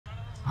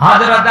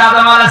হযরত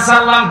আদম আলাইহিস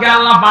সালামকে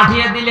আল্লাহ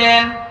পাঠিয়ে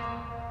দিলেন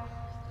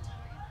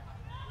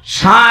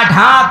 60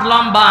 হাত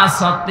লম্বা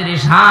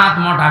 36 হাত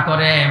মোটা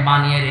করে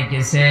বানিয়ে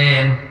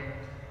রেখেছেন।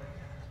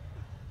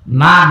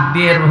 নাক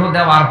দিয়ে রূহ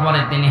দেওয়ার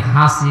পরে তিনি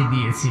হাসি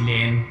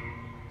দিয়েছিলেন।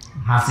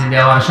 হাসি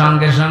দেওয়ার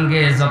সঙ্গে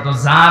সঙ্গে যত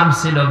জার্ম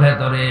ছিল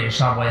ভেতরে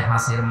সবাই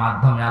হাসির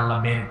মাধ্যমে আল্লাহ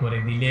বের করে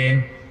দিলেন।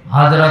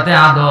 হযরতে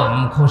আদম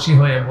খুশি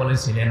হয়ে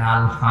বলেছিলেন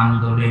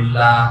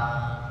আলহামদুলিল্লাহ।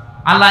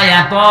 আল্লাহ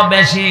এত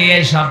বেশি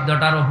এই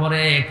শব্দটার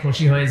উপরে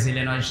খুশি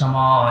হয়েছিলেন ওই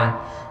সময়,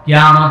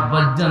 কিয়ামত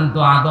পর্যন্ত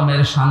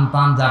আদমের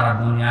সন্তান যারা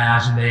দুনিয়ায়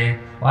আসবে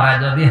ওরা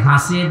যদি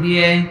হাসি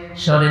দিয়ে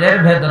শরীরের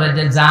ভেতরে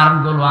যে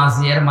জার্মগুলো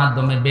আছে এর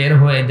মাধ্যমে বের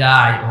হয়ে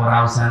যায়,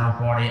 ওরাও যেন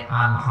পড়ে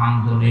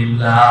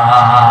আলহামদুলিল্লাহ।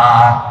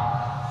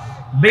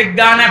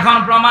 বিজ্ঞান এখন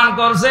প্রমাণ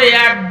করছে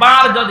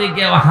একবার যদি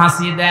কেউ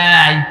হাসি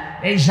দেয়,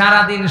 এই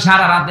সারাদিন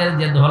সারা রাতের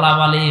যে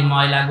ধুলাবালি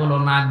ময়লাগুলো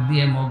নাক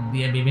দিয়ে মুখ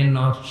দিয়ে বিভিন্ন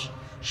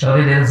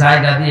শরীরের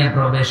জায়গা দিয়ে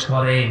প্রবেশ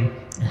করে,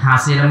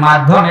 হাসির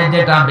মাধ্যমে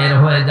যেটা বের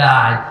হয়ে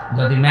যায়,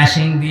 যদি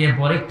মেশিন দিয়ে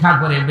পরীক্ষা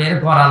করে বের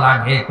করা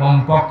লাগে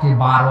কমপক্ষে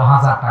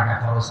 12,000 টাকা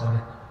খরচ হবে।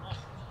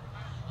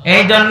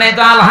 এই জন্যই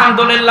তো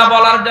আলহামদুলিল্লাহ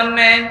বলার জন্য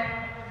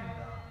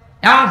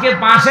এমনকি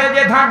পাশে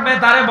যে থাকবে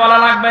তারে বলা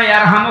লাগবে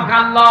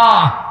ইয়ারহামুকাল্লাহ,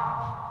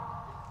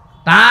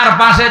 তার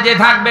পাশে যে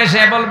থাকবে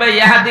সে বলবে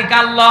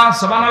ইয়াহদিকাল্লাহ।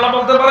 সুবহানাল্লাহ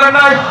বলতে পারেন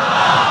নাই?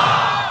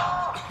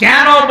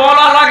 কেন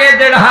বলা লাগে?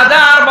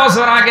 1,500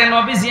 বছর আগে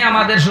নবীজি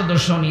আমাদের শুধু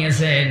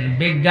শুনিয়েছেন।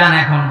 বিজ্ঞান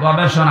এখন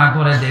গবেষণা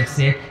করে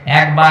দেখছে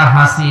একবার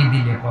হাসি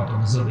দিলে কত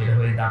কিছু বের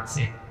হয়ে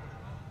যাচ্ছে।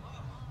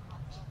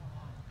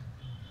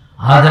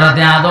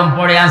 হযরতে আদম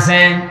পড়ে আছে,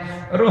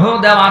 রূহ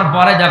দেওয়ার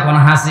পরে যখন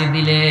হাসি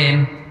দিলেন,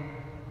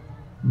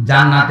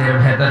 জান্নাতের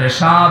ভেতরে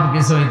সব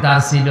কিছুই তার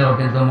ছিল,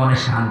 কিন্তু মনে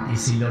শান্তি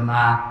ছিল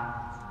না।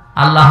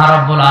 আল্লাহ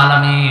রাব্বুল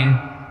আলামিন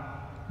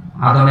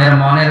আদমের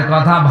মনের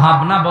কথা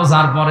ভাবনা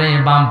বোঝার পরে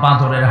বাম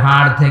পাথরের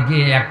হাড় থেকে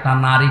একটা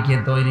নারীকে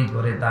তৈরি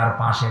করে তার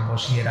পাশে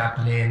বসিয়ে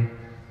রাখলেন।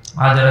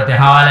 হযরতে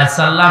হাওয়া আলাইহিস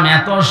সালাম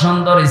এত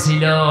সুন্দরী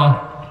ছিল,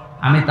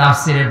 আমি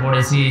তাফসিরে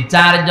পড়েছি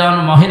 4 জন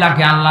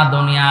মহিলাকে আল্লাহ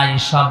দুনিয়ায়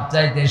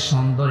সবচাইতে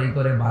সুন্দরী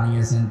করে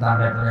বানিয়েছেন, তার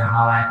ভেতরে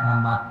হাওয়া 1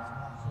 নাম্বার।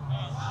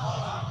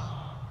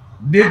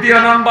 দ্বিতীয়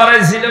নম্বরে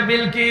ছিল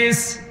বিলকিস,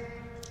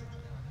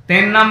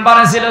 3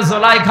 নম্বরে ছিল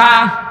জুলাইখা,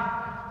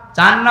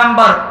 4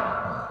 নম্বর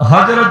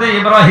হযরতে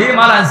ইব্রাহিম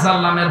আলাইহিস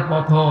সালামের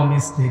প্রথম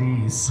স্ত্রী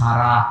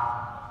সারা।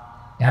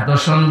 এত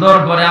সুন্দর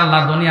করে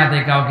আল্লাহ দুনিয়াতে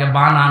কাউকে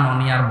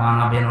বানানোনি আর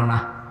বানাবেনও না।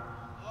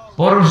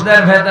 পুরুষদের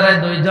ভেতরে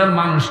 2 জন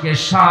মানুষকে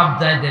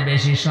সবচাইতে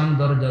বেশি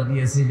সৌন্দর্য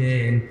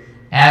দিয়েছিলেন।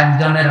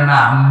 একজনের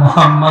নাম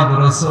মুহাম্মদ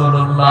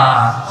রাসূলুল্লাহ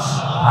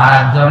আর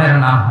একজনের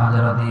নাম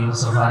হযরত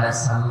ইউসুফ আলাইহিস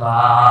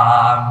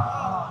সালাম।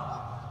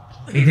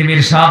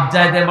 পৃথিবীর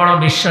সবচাইতে বড়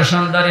বিশ্ব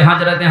সুন্দরী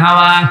হযরতে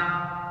হাওয়া।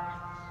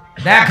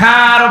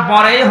 দেখার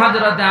পরেই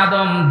হযরতে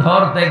আদম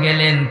ধরতে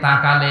গেলেন,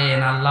 তাকালেন,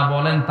 আল্লাহ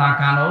বলেন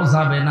তাকানোও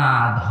যাবে না,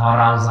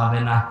 ধরাও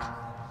যাবে না।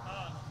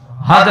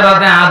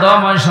 হযরতে আদম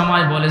ওই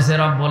সময় বলেছে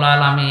রব্বুল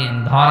আলামিন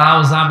ধরাও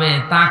যাবে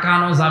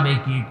তাকানো যাবে,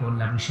 কি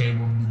করলাম সেই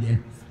বুদ্ধি দেন।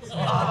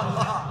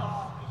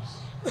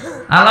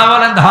 আল্লাহ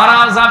বলেন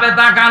ধরাও যাবে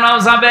তাকানোও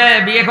যাবে,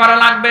 বিয়ে করা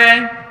লাগবে।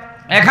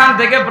 এখান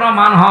থেকে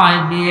প্রমাণ হয়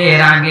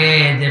বিয়ের আগে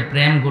যে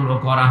প্রেমগুলো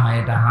করা হয়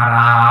এটা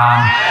হারাম।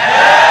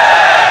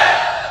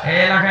 এই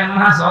এলাকায়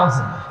মনে হয়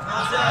চলছে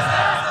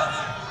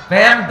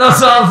প্রেম, তো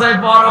চলছে,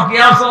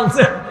 পরকীয়াও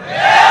চলছে।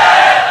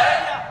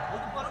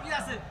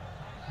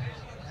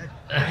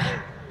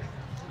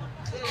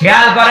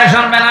 খেয়াল করে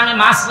শুনবেন, আমি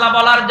মাসলা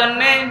বলার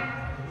জন্য।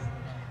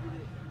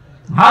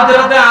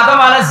 হযরতে আদম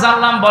আলাইহিস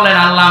সালাম বলেন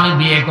আল্লাহ আমি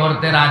বিয়ে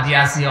করতে রাজি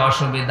আছি,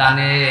 অসুবিধা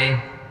নেই।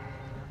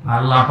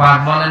 আল্লাহ পাক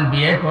বলেন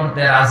বিয়ে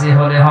করতে রাজি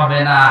হলে হবে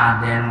না,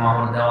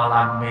 দেনমোহর দেওয়া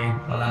লাগবে।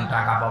 বলেন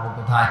টাকা পাবো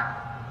কোথায়?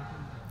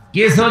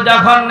 কিছু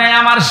যখন নেই,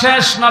 আমার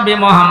শেষ নবী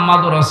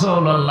মুহাম্মদ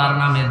রাসূলুল্লাহর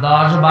নামে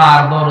 10 বার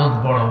দরুদ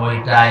পড়ো,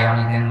 ওইটাই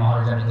আমি দেনমোহর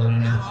হিসেবে ধরে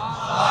নেব।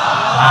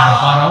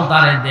 তারপরেও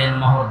তারে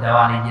দেনমোহর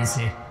দেওয়া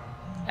লেগেছে।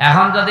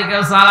 এখন যদি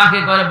কেউ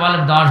চালাকি করে বলে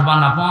 10 বার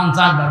না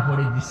 50 বার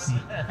পড়ে দিচ্ছি।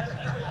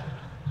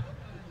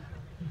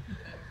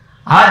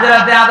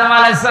 হযরতে আদম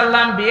আলাইহিস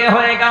সালাম বিয়ে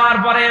হয়ে যাওয়ার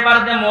পরে এবার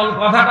যে মূল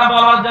কথাটা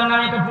বলার জন্য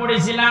আমি এটা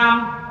পড়েছিলাম,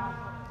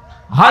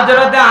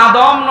 হযরতে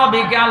আদম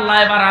নবীকে আল্লাহ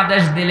এবার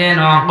আদেশ দিলেন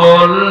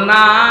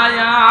অকুলনা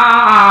ইয়া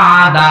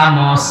আদম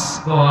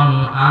উসকুন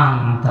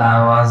আনতা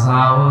ওয়া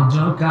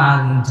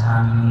যাওজুকাল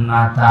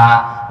জান্নাতা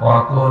ওয়া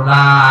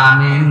কুলা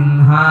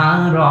মিনহা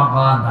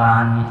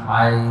রাগাদান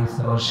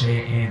হাইসু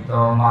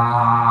শি'তুমা।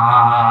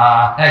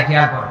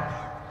 খেয়াল করো,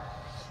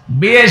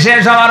 বিয়ে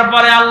শেষ হওয়ার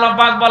পরে আল্লাহ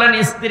পাক বলেন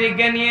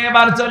স্ত্রীকে নিয়ে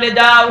এবার চলে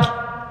যাও।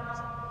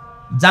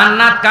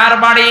 জান্নাত কার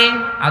বাড়ি?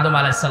 আদম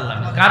আলাইহিস সালাম।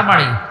 কার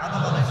বাড়ি?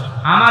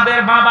 আমাদের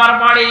বাবার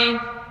বাড়ি।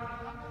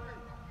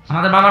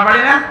 আমাদের বাবার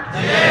বাড়ি না?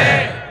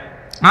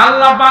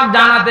 আল্লাহ পাক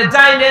জানাতে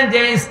চাইলেন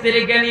যে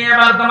স্ত্রীকে নিয়ে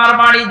এবার তোমার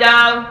বাড়ি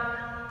যাও।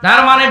 তার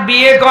মানে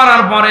বিয়ে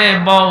করার পরে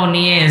বউ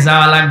নিয়ে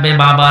যাওয়া লাগবে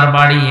বাবার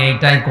বাড়ি,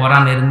 এইটাই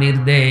কোরআনের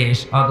নির্দেশ।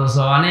 অথচ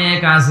অনেক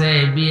আছে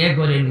বিয়ে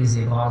করে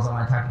নিছে ঘর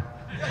জামাই থাকে,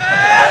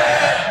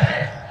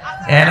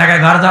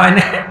 এলাকায় ঘর জামাই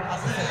নেই,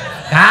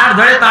 কার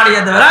ধরে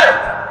তাড়িয়ে দেবে।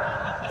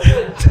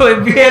 তুই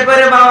বিয়ে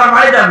করে বাবার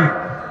বাড়ি যাবি,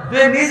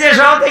 তুই নিজে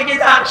সহ থেকে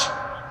যাস।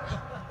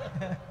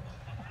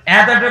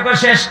 এতটুকু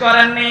শেষ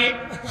করেননি,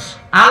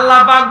 আল্লাহ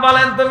পাক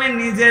বলেন তুমি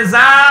নিজে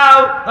যাও,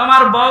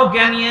 তোমার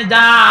বউকে নিয়ে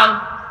যাও।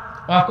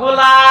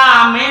 ওয়াকুলা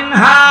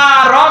মিনহা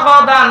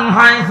রগদান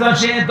হাইসু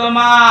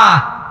শিতুমা।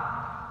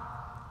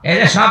 এই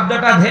যে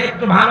শব্দটা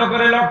একটু ভালো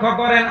করে লক্ষ্য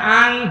করেন,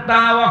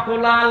 আনতা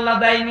ওয়াকুলা আল্লাহ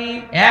দেয়নি,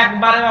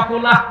 একবারে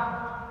ওয়াকুলা,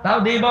 তাও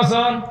 2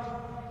 বছর।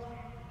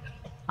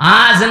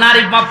 আজ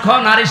নারী পক্ষ,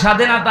 নারী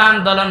স্বাধীনতা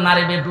আন্দোলন,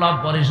 নারী বিপ্লব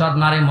পরিষদ,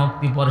 নারী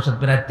মুক্তি পরিষদ,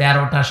 প্রায়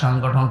 13টা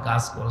সংগঠন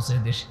কাজ করছে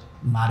দেশে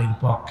নারীর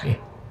পক্ষে।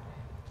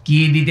 কি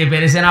দিতে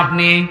পেরেছেন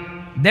আপনি?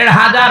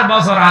 1500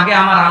 বছর আগে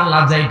আমার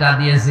আল্লাহ যেটা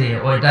দিয়েছে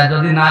ওইটা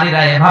যদি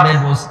নারীরা এভাবে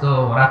বুঝতো,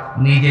 ওরা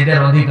নিজেদের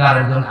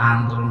অধিকারের জন্য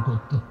আন্দোলন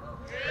করত।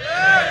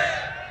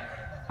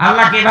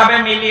 আল্লাহ কিভাবে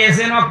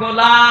মিলিয়েছেন?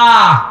 ওকুলা,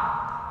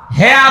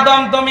 হে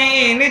আদম তুমি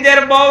নিজের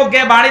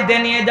বউকে বাড়িতে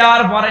নিয়ে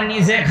যাওয়ার পরে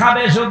নিজে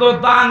খাবে, শুধু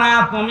তা না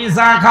তুমি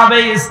যা খাবে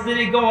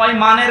স্ত্রীকে ওই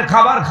মানের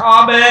খাবার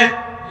খাওয়াবে।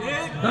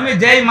 তুমি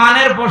যেই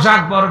মানের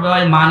পোশাক পরবে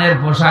ওই মানের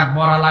পোশাক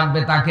পরা লাগবে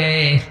তাকে।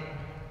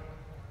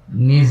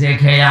 নিজে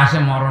খেয়ে আসে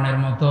মরণের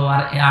মতো,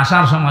 আর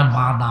আসার সময়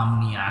বাদাম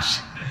নিয়ে আসে।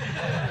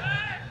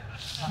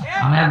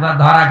 আমি একবার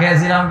ধরা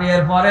খেয়েছিলাম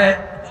বিয়ের পরে,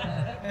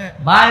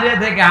 বাইরে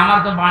থেকে, আমার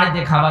তো বাড়িতে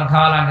খাবার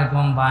খাওয়া লাগে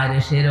কম, বাইরে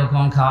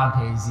সেরকম খাওয়া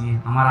খেয়েছি,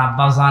 আমার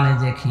আব্বা জানে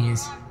যে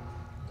খেয়েছি।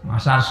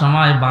 আসার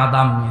সময়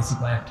বাদাম নিয়েছি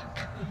কয়েকটা।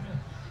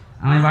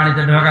 আমি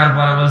বাড়িতে ঢোকার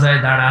পরে বলছি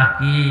দাঁড়া,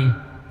 কি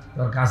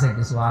তোর কাছে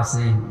কিছু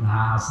আছে? না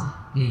আছে।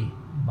 কি?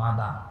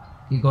 বাদাম।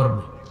 কি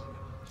করবে?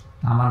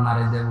 আমার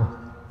নারে দেব।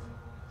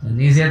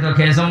 নিজে তো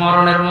খেয়েছো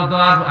মরণের মতো,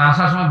 আর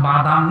আসার সময়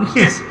বাদাম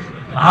নিয়েছি,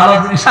 ভালো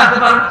জিনিস আনতে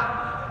পারবে।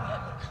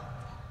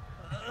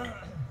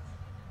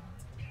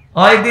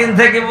 ওই দিন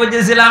থেকে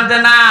বুঝেছিলাম যে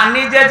না,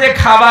 নিজে যে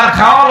খাবার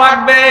খাওয়া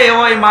লাগবে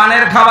ওই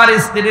মানের খাবার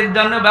স্ত্রীর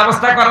জন্য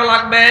ব্যবস্থা করা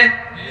লাগবে।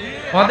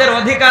 ওদের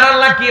অধিকার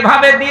আল্লাহ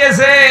কিভাবে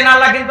দিয়েছেন?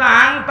 আল্লাহ কিন্তু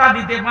আংটা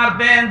দিতে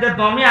পারতেন যে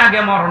তুমি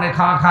আগে মরণে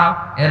খাওয়া খাও,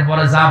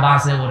 এরপরে যা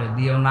বাঁচে ওরে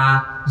দিও না।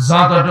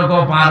 যতটুকু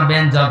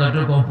পারবেন,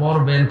 যতটুকু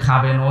পড়বেন,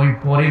 খাবেন, ওই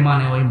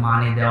পরিমাণে ওই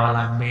মানে দেওয়া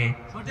লাগবে।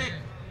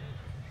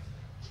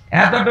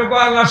 এতটুকু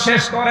আল্লাহ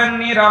শেষ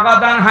করেননি।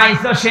 রগাদান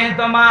হাইসো সে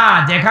তোমা,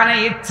 যেখানে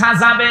ইচ্ছা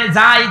যাবে,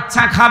 যা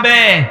ইচ্ছা খাবে,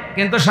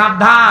 কিন্তু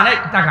সাবধান, এই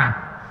তাকান,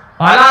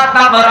 ওয়ালা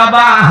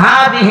তাকরাবা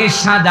হাদিহি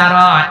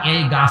শাজারা, এই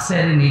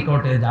গাছের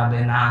নিকটে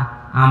যাবে না।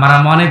 আমরা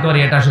মনে করি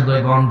এটা শুধু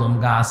গন্ধম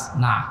গাছ,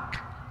 না।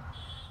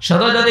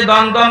 শুধু যদি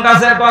গন্ধম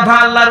গাছের কথা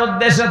আল্লাহর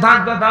উদ্দেশ্য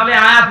থাকতো তাহলে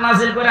আয়াত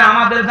নাযিল করে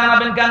আমাদের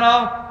জানাবেন কেন?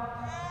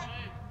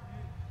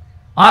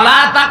 ওয়ালা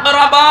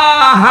তাকরাবা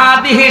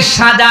হাদিহি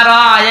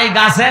শাজারা, এই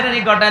গাছের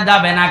নিকটে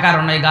যাবে না,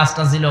 কারণ এই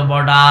গাছটা ছিল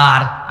বর্ডার,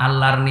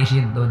 আল্লাহর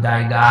নিষিদ্ধ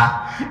জায়গা।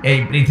 এই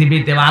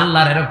পৃথিবীতে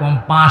আল্লাহর এরকম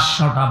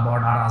 500টা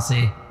বর্ডার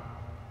আছে।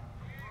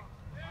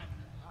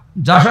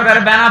 যশোরের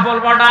বেনাপোল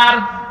বর্ডার,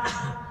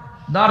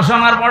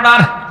 দর্শনার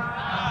বর্ডার,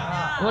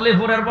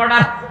 কলিপুরের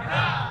বর্ডার।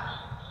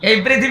 এই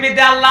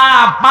পৃথিবীতে আল্লাহ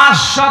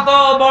 500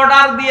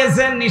 বর্ডার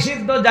দিয়েছেন,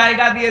 নিষিদ্ধ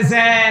জায়গা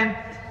দিয়েছেন।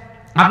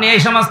 আপনি এই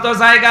সমস্ত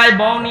জায়গায়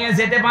বউ নিয়ে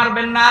যেতে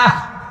পারবেন না।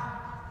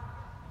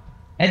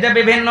 এই যে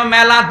বিভিন্ন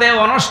মেলাতে,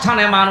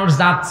 অনুষ্ঠানে মানুষ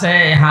যাচ্ছে,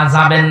 হ্যাঁ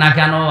যাবেন না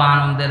কেন?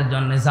 আনন্দের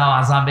জন্য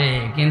যাওয়া যাবে,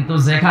 কিন্তু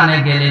যেখানে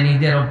গেলে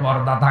নিজেরও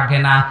পর্দা থাকে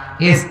না,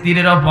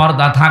 স্ত্রীরও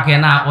পর্দা থাকে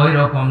না, ওই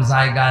রকম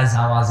জায়গায়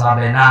যাওয়া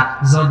যাবে না।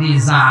 যদি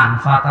যান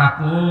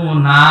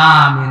ফাতাকুনা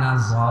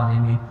মিনাজ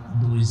জালিমিন,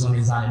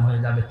 দুইজনই জালিম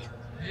হয়ে যাবে।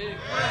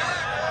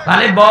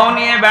 তাহলে বউ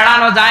নিয়ে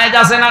বেড়ানো জায়েজ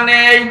আছে না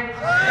নেই?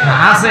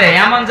 আছে।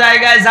 এমন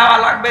জায়গায় যাওয়া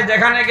লাগবে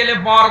যেখানে গেলে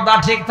পর্দা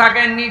ঠিক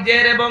থাকে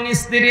নিজের এবং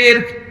স্ত্রীর।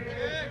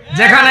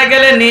 যেখানে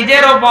গেলে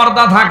নিজেরও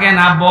পর্দা থাকে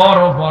না,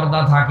 বড়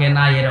পর্দা থাকে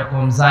না,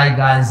 এরকম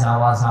জায়গায়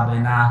যাওয়া যাবে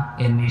না।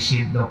 এ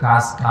নিষিদ্ধ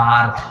কাজ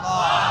কার?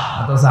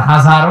 অথচ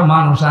হাজারো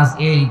মানুষ আজ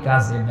এই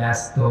কাজে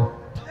ব্যস্ত।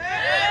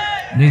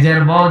 নিজের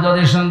বউ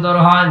যদি সুন্দর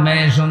হয়,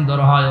 মেয়ে সুন্দর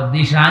হয়,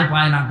 দিশায়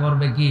পায় না,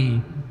 করবে কি?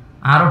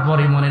 আরো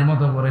পরিমণের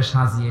মতো করে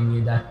সাজিয়ে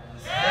নিয়ে যায়।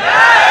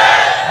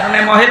 কারণ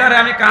এই মহিলারা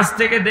আমি কাছ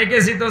থেকে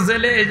দেখেছি তো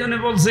জেলে, এই জন্য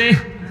বলছি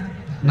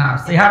না,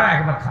 চেহারা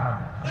একবার খারাপ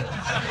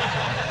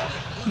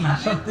না,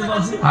 সত্যি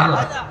বলছি ভালো।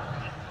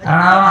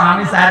 কারণ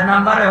আমি 4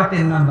 নম্বরে, ও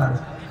 3 নম্বরে।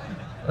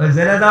 ওই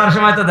জেলে যাওয়ার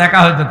সময় তো দেখা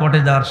হয়তো, কোর্টে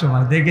যাওয়ার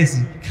সময়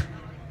দেখেছি,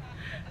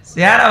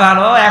 চেহারা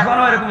ভালো,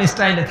 এখনো এরকম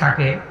স্টাইলে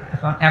থাকে।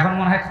 এখন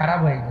মনে হয় খারাপ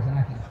হয়ে গেছে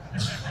নাকি?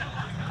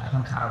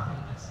 এখন খারাপ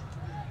হয়ে গেছে।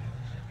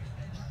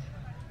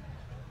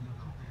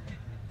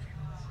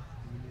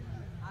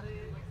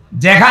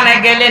 যেখানে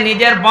গেলে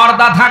নিজের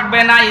পর্দা থাকবে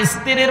না,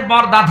 স্ত্রীর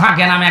পর্দা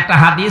থাকে না। আমি একটা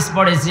হাদিস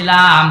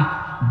পড়েছিলাম,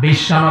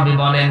 বিশ্বনবী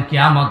বলেন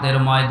কিয়ামতের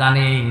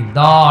ময়দানে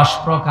 10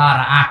 প্রকার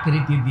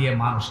আকৃতি দিয়ে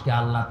মানুষকে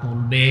আল্লাহ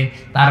তুলবে।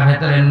 তার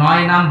ভেতরে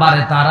 9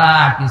 নম্বরে তারা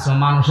কিছু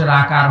মানুষের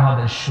আকার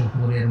হবে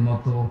শুকুরের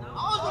মতো।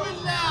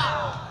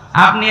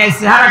 আপনি এই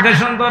চেহারাকে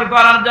সুন্দর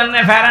করার জন্য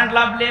fair and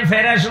lovely,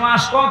 fresh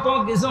wash, কত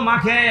কিছু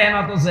মাখেন,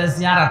 অথচ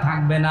চেহারা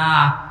থাকবে না।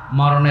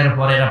 মরণের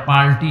পরে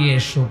পাল্টিয়ে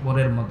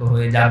শুকুরের মতো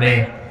হয়ে যাবে।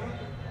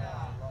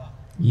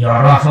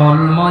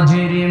 ইয়ারাফুল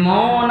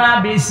মুজরিমুনা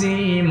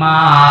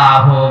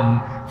বিসিমাহুম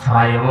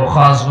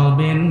ফায়ুখাযু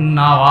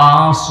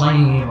বিন-নাওয়াসি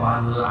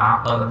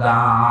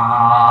ওয়াল-আকদাম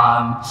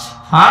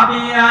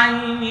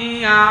ফাবিআইয়ি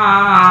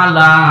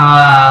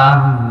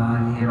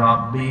আলাই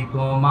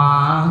রাব্বিকুমা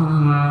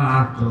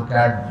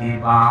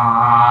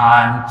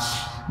তুকাদ্দিবান।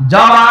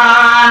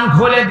 জবান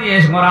খুলে দিয়ে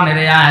কোরআনের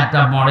এই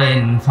আয়াতটা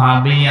পড়েন,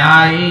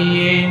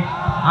 ফাবিআইয়ি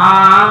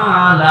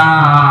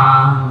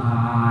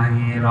আলাই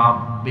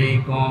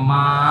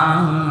রাব্বিকুমা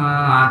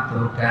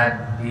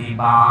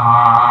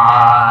তুকাদ্দিবান।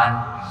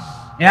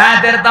 এই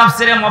আয়াতের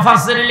তাফসিরে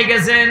মুফাসসির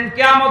লিখেছেন,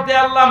 কিয়ামতে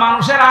আল্লাহ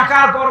মানুষের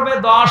আকার করবে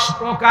 10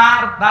 প্রকার,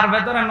 তার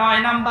ভেতরে 9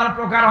 নাম্বার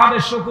প্রকার হবে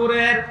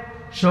শুকরের।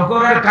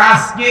 শুকরের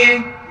কাজ কি?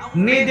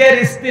 নিজের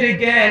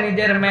স্ত্রীকে,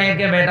 নিজের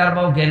মেয়েকে, বেটার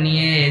বউকে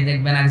নিয়ে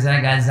দেখবেন এক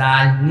জায়গায়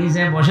যায়,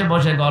 নিজে বসে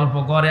বসে গল্প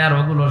করে আর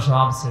ওগুলো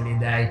সব ছেড়ে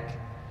দেয়।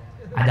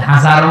 আজ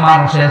হাজারো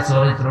মানুষের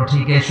চরিত্র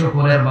ঠিক এই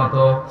শুকরের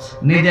মতো,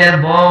 নিজের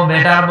বউ,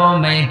 বেটার বউ,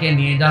 মেয়েকে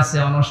নিয়ে যাচ্ছে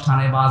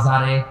অনুষ্ঠানে,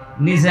 বাজারে,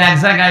 নিজে এক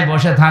জায়গায়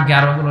বসে থাকে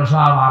আর ওগুলো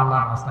সব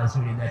আল্লাহর রাস্তায়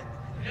ছেড়ে দেয়।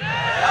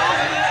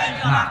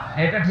 না,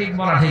 এটা ঠিক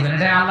বলা ঠিক না,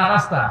 এটা আল্লাহর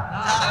রাস্তা।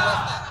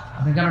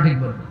 আপনি কেন ঠিক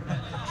বলবেন?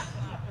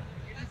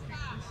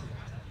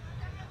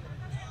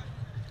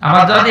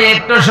 আবার যদি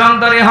একটু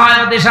সুন্দরী হয়,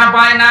 দিশা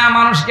পায় না,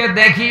 মানুষকে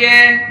দেখিয়ে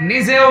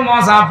নিজেও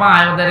মজা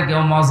পায়,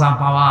 ওদেরকেও মজা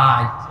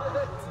পাওয়ায়।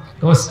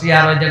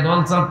 কুষ্টিয়ার ওই যে গোল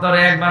চত্বরে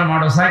একবার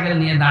মোটরসাইকেল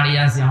নিয়ে দাঁড়িয়ে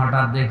আছি,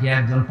 হঠাৎ দেখি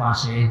একজন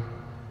পাশে,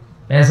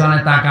 পেছনে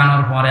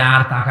তাকানোর পরে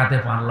আর তাকাতে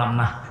পারলাম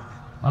না।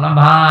 বললাম,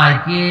 ভাই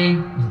কি?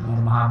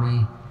 ভাবি।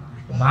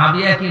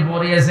 ভাবিয়া কি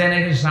পরিয়েছে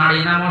নাকি শাড়ি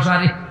না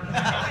মশারি?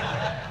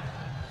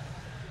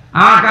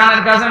 আমার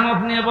কানের কাছে মুখ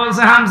নিয়ে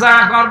বলছে, হামজা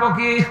করবো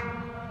কি?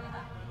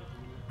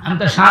 আমি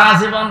তো সারা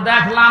জীবন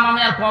দেখলাম,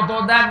 আমি আর কত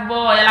দেখবো?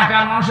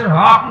 এলাকার মানুষের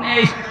হক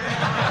নেই,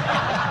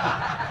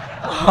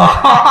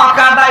 হক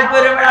আদায়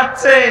করে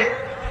বেড়াচ্ছে।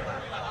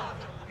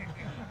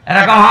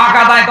 এরকম হক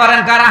আদায়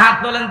করেন কারা? হাত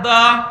তোলেন তো।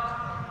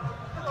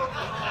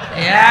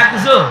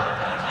 একজন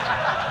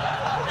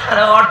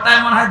ওরটাই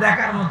মনে হয়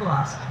দেখার মতো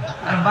আছে,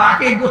 আর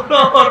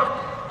বাকিগুলোর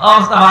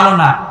অবস্থা ভালো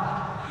না।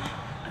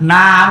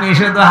 না, আমি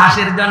শুধু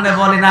হাসির জন্য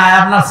বলি না,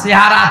 আপনার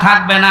চেহারা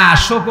থাকবে না,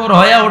 শুকর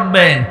হয়ে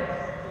উঠবেন।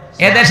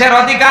 এদেশের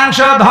অধিকাংশ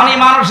ধনী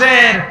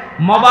মানুষের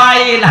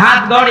মোবাইল, হাত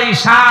ঘড়ি,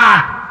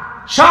 শার্ট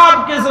সব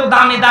কিছু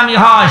দামি দামি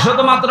হয়,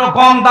 শুধুমাত্র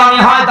কম দামি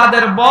হয়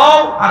তাদের বউ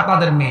আর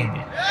তাদের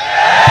মেয়েদের।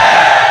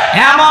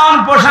 এমন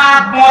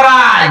পোশাক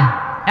পরায়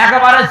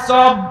একেবারে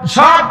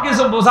সব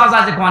কিছু বোঝা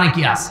যায় যে কোনে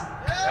কি আছে।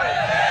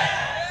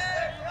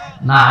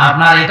 না,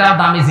 আপনার এটাও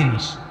দামি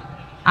জিনিস।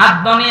 আর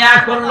দুনিয়া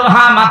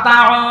কুল্লুহা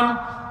মাতাউন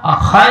ওয়া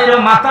খায়রু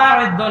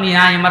মাতাউদ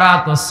দুনিয়া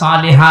ইমরাতুস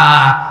সালিহা।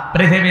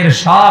 পৃথিবীর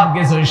সব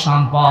কিছুই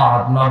সম্পদ,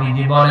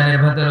 নবীজি বলেন এর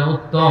ভেতরে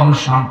উত্তম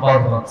সম্পদ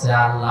হচ্ছে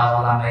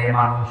আল্লাহওয়ালা মেয়ে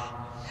মানুষ।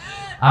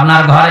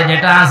 আপনার ঘরে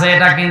যেটা আছে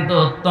এটা কিন্তু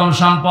উত্তম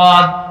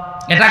সম্পদ।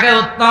 এটাকে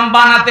উত্তম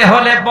বানাতে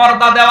হলে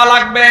পর্দা দেওয়া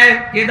লাগবে।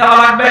 কি দেওয়া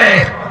লাগবে?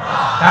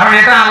 কারণ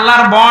এটা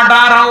আল্লাহর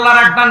বর্ডার, আল্লাহর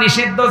একটা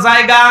নিষিদ্ধ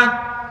জায়গা।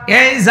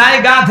 এই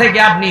জায়গা থেকে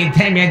আপনি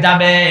থেমে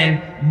যাবেন,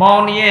 বউ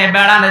নিয়ে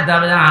বেড়াতে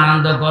যাবেন,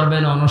 আনন্দ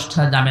করবেন,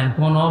 অনুষ্ঠানে যাবেন,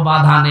 কোনো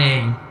বাধা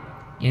নেই।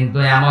 কিন্তু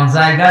এমন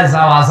জায়গায়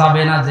যাওয়া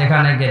যাবে না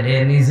যেখানে গেলে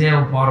নিজেও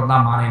পর্দা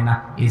মানে না,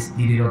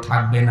 স্ত্রীরও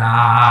থাকবে না।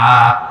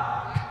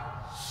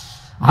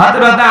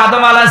 হযরত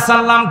আদম আলাইহিস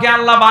সালামকে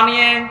আল্লাহ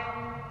বানিয়ে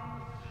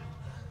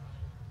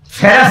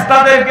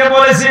ফেরেশতাদেরকে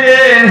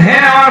বলেছিলেন, হে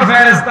আমার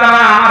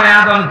ফেরেশতারা, আমার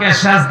আদমকে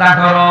সিজদা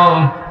করো।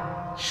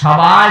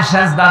 সবাই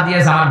সিজদা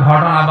দিয়েছে। আমার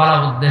ঘটনা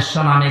বলার উদ্দেশ্য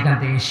না, আমি এখান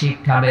থেকে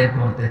শিক্ষা বের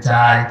করতে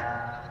চাই।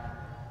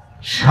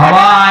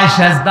 সবাই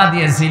সিজদা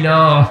দিয়েছিল,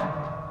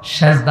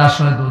 সিজদা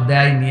শুধু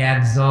দেয়নি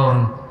একজন,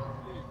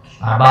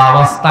 আবা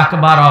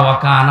ওয়াস্তাকবারা ওয়া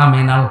কানা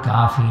মিনাল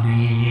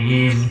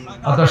কাফিরিন।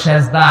 অত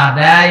সিজদা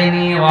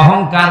দেয়নি,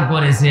 অহংকার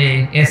করেছে,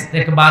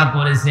 ইস্তিকবার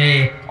করেছে,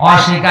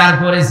 অস্বীকার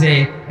করেছে,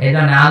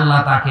 এজন্য আল্লাহ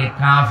তাকে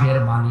কাফের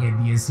বানিয়ে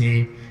দিয়েছে।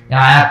 এই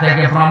আয়াত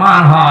থেকে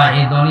প্রমাণ হয়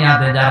এই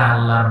দুনিয়াতে যারা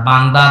আল্লাহর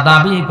বান্দা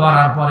দাবি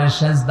করার পরে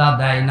সিজদা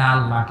দেয় না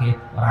আল্লাহকে,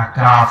 ওরা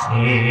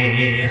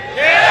কাফের।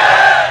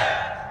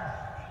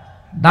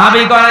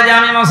 দাবি করে যে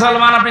আমি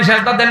মুসলমান, আপনি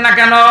সিজদা দেন না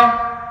কেন?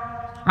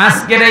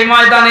 আজকের এই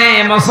ময়দানে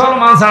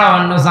মুসলমান ছাড়া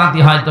অন্য জাতি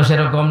হয়তো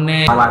সেরকম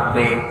নেই।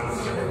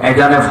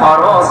 এইজন্য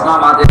ফরজ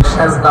নামাজের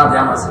সিজদা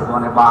যেন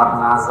জীবনে বাদ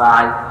না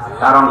যায়।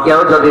 কারণ কেউ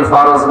যদি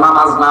ফরজ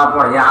নামাজ না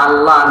পড়ে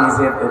আল্লাহ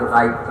নিজেদের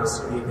দায়িত্ব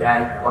ছেড়ে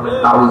দেয়। বলেন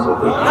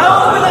নাউযুবিল্লাহ।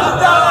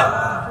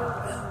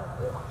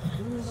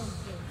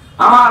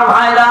 আমার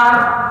ভাইরা,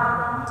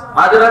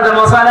 হযরত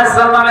মুসা আলাইহিস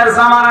সালামের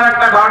জামানার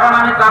একটা ঘটনা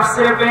আমি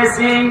তাফসীরে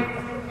পেয়েছি।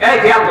 এই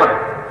খেয়াল করে,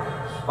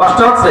 কষ্ট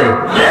হচ্ছে?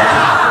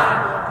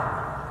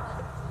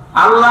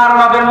 আল্লাহর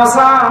নবী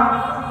মুসা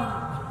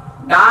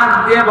ডাক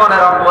দিয়ে বলে,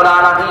 রব্বুল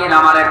আলামিন,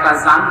 আমার একটা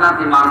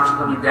জান্নাতি মানুষ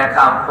তুমি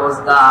দেখাও, খোঁজ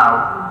দাও।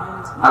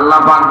 আল্লাহ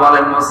পাক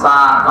বলেন, মুসা,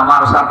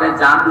 তোমার সাথে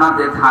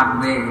জান্নাতে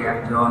থাকবে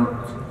একজন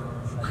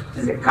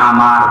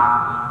কামার,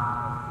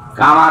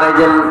 এই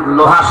যে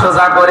লোহা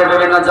সোজা করে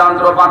বিভিন্ন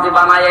যন্ত্রপাতি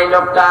বানায় এই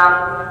লোকটা।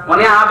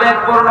 উনি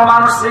আবেগপূর্ণ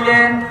মানুষ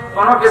ছিলেন,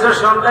 কোনো কিছু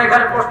শুনলে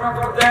খালি প্রশ্ন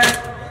করতেন।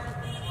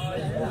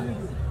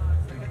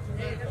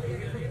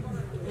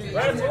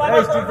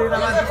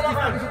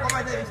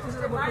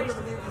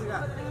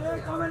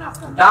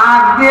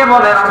 ডাক দিয়ে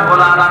বলে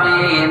রব্বুল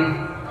আলামিন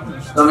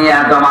তুমি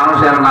এত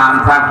মানুষের নাম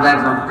থাকলে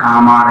একজন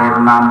কামারের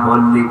নাম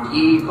বললি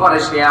কি করে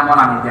সে এমন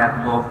আমি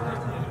দেখবো।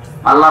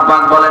 আল্লাহ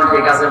পাক বলেন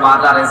ঠিক আছে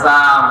বাজারে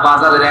যাও,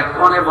 বাজারের এক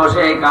কোণে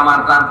বসে এই কামার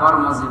তার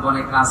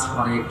কর্মজীবনে কাজ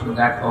করে একটু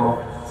দেখো।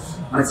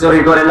 মানে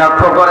চুরি করে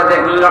লক্ষ্য করে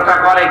দেখলি লোকটা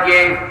করে কে,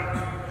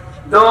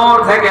 দূর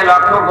থেকে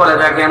লক্ষ্য করে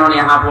দেখেন উনি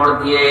হাঁপড়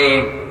দিয়ে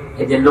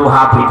এই যে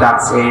লোহা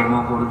পিটাচ্ছে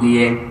মুগুর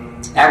দিয়ে,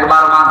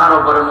 একবার মাথার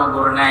উপরে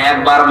মুগুর নেয়,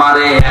 একবার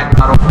মারে,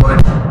 একবার উপরে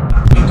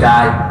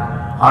পিটায়।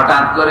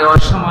 হঠাৎ করে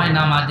ওই সময়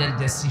নামাজের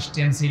যে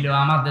সিস্টেম ছিল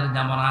আমাদের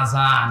যেমন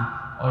আজান,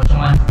 ওই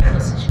সময়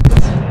একটা সিস্টেম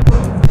ছিল,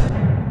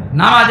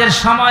 নামাজের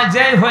সময়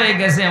যেই হয়ে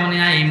গেছে উনি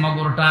এই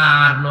মগরটা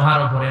আর লোহার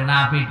উপরে না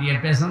পিটিয়ে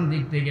পেছন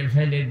দিক থেকে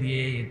ফেলে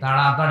দিয়ে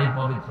তাড়াতাড়ি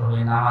পবিত্র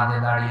হয়ে নামাজে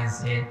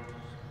দাঁড়িয়েছে।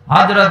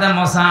 হযরতে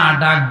মুসা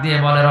ডাক দিয়ে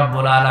বলে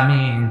রব্বুল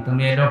আলামিন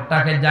তুমি এই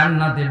লোকটাকে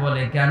জান্নাতি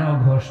বলে কেন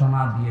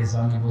ঘোষণা দিয়েছো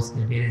আমি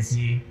বুঝতে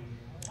পেরেছি।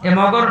 এই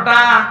মগরটা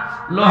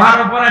লোহার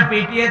উপরে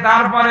পিটিয়ে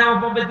তারপরে ও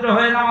পবিত্র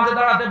হয়ে নামাজে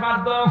দাঁড়াতে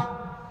পারতো।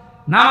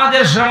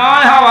 নামাজের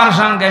সময় হওয়ার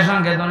সঙ্গে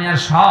সঙ্গে দুনিয়ার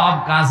সব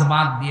কাজ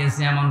বাদ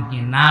দিয়েছে, এমনকি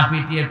না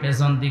পিটিয়ে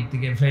পেছন দিক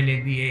থেকে ফেলে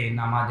দিয়ে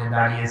নামাজে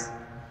দাঁড়িয়েছে।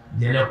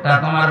 যে লোকটা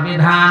তোমার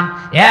বিধান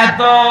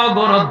এত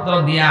গুরুত্ব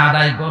দিয়ে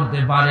আদায় করতে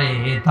পারে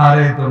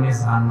তারে তুমি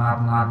জান্নাত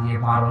না দিয়ে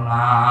পারো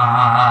না।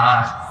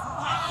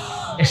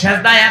 এই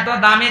সেজদা এত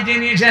দামি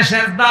জিনিস, এই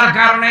সেজদার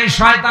কারণে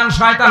শয়তান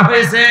শয়তান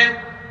হয়েছে।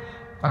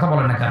 কথা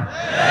বলেন না কেন?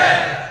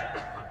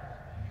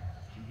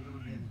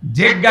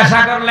 জিজ্ঞাসা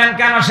করলেন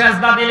কেন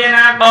সেজদা দিলে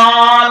না?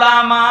 ক্বালা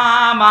মা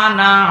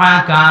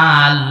মানাআকা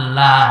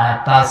আল্লা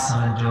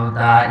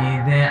তাসজুদা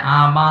ইদ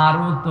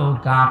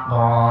আমারতুকা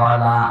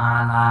ক্বালা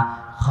আনা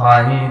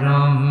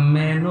খায়রুম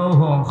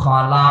মিনহু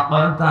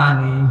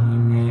খালাকতানি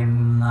মিন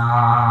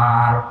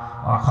নার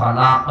ওয়া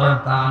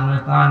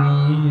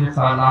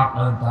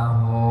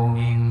খালাকতাহু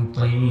মিন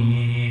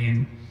তিন।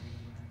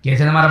 কে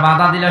তোমার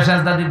বাধা দিল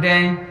সেজদা দিতে?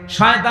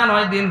 শয়তান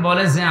ওই দিন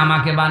বলেছে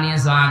আমাকে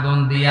বানিয়েছো আগুন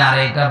দিয়ে আর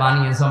এটা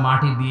বানিয়েছো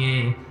মাটি দিয়ে,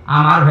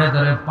 আমার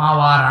ভেতরে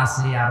পাওয়ার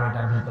আছে আর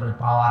ওটার ভেতরে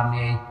পাওয়ার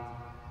নেই।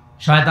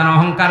 শয়তান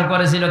অহংকার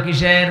করেছিল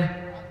কিসের?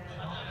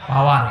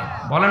 পাওয়ারে।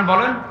 বলেন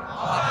বলেন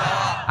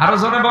আরো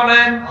জোরে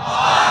বলেন।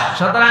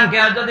 সুতরাং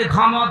কেউ যদি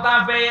ক্ষমতা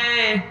পেয়ে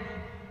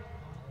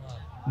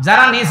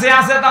যারা নিচে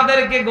আছে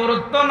তাদেরকে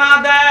গুরুত্ব না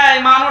দেয়,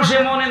 মানুষে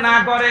মনে না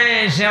করে,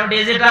 সেও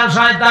ডিজিটাল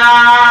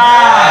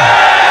শয়তান।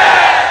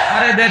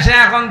 আরে দেশে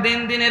এখন দিন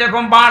দিন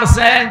এরকম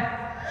বাড়ছে,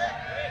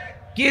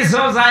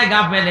 কিছু জায়গা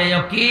পেলে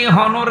কি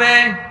হনরে,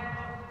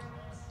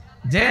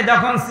 যে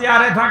যখন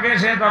চেয়ারে থাকে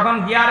সে তখন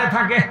গিয়ারে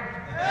থাকে।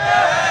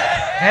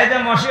 এই যে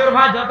মশিউর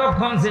ভাই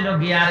যতক্ষণ ছিল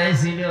গিয়ারে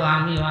ছিল,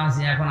 আমিও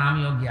আছি এখন,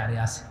 আমিও গিয়ারে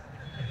আছি।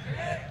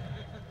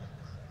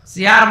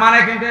 চেয়ার মানে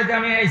কিন্তু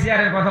আমি এই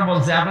চেয়ারের কথা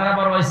বলছি, আপনারা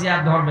আবার ওই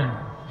চেয়ার ধরবেন না।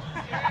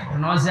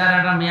 ওই চেয়ার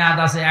একটা মেয়াদ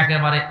আছে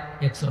একেবারে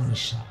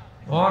 41 সাল,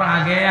 ওর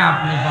আগে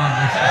আপনি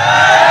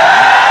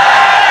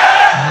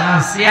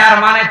চেয়ার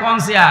মানে কোন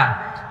চেয়ার?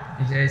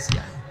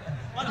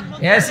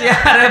 এই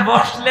চেয়ারে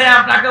বসলে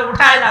আপনাকে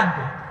উঠাই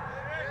লাগবে,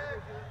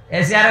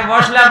 এই চেয়ারে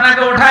বসলে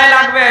আপনাকে উঠাই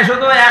লাগবে।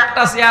 শুধু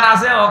একটা চেয়ার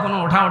আছে, ও কোনো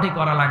উঠাউঠি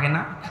করা লাগে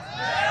না।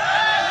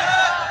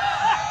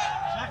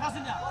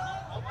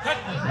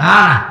 না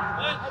না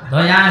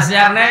দয়া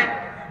চেয়ার নেই,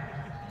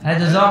 এই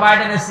যে জো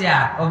বাইডেনের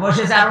চেয়ার, ও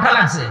বসেছে আর উঠা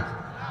লাগছে।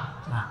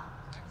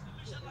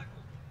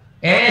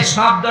 এই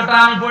শব্দটা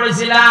আমি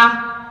পড়েছিলাম,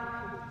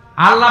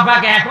 আল্লাহ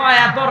পাক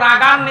এত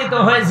রাগান্বিত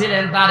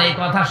হয়েছিলেন তার এই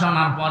কথা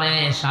শোনার পরে,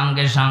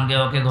 সঙ্গে সঙ্গে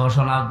ওকে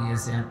ঘোষণাও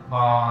দিয়েছেন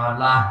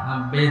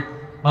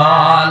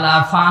ক্বালা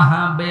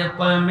ফাহবিত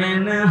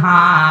মিনহা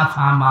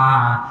ফামা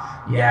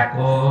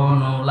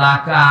ইয়াকুনু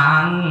লাকা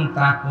আন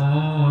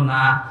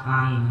তাকুনা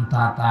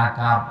আনতা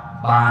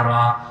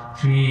তাকাব্বারা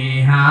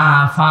ফিহা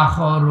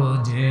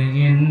ফাখরুজ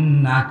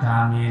ইন্নাকা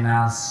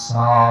মিনাস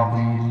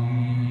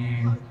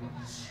সাবিরিন।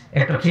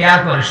 একটু খেয়াল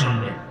করে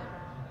শুনবেন।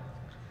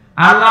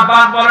 আল্লাহ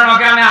পাক বলেন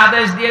ওকে আমি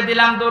আদেশ দিয়ে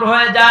দিলাম দূর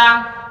হয়ে যা,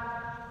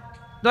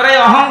 তোর এই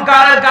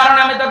অহংকারের কারণে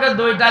আমি তোকে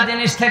দুইটা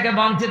জিনিস থেকে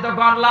বঞ্চিত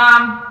করলাম।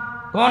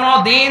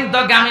 কোনদিন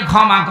তোকে আমি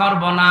ক্ষমা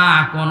করব না,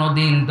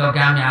 কোনদিন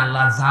তোকে আমি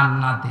আল্লাহ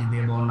জান্নাতে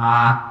দেব না।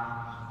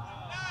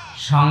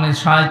 সঙ্গে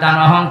শয়তান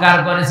অহংকার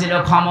করেছিল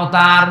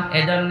ক্ষমতার,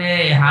 এজন্য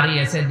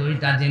হারিয়েছে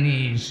দুইটা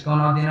জিনিস,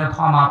 কোনদিনও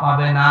ক্ষমা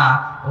পাবে না,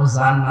 ও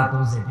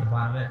জান্নাতেও যেতে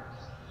পারবে।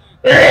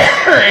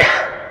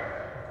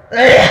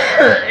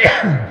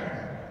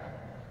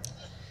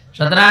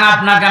 সুতরাং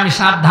আপনাকে আমি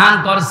সাবধান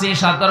করছি,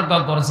 সতর্ক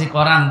করছি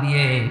কোরআন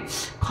দিয়ে,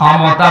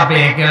 ক্ষমতা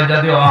পেয়ে কেউ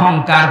যদি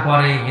অহংকার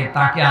করে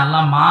তাকে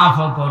আল্লাহ মাফ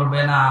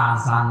করবে না,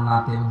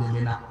 জান্নাতেও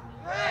দেবে না।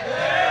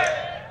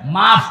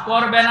 মাফ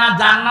করবে না,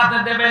 জান্নাতে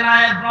দেবে না।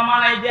 এর প্রমাণ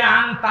এই যে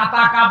আন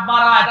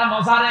তাতাকাব্বারা, এটা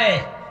মোসারে,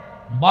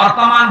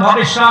 বর্তমান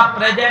ভবিষ্যৎ,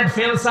 প্রেজেন্ট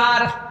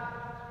ফিউচার।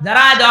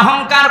 যারা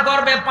অহংকার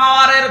করবে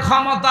পাওয়ারের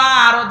ক্ষমতা,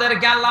 আর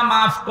ওদেরকে আল্লাহ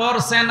মাফ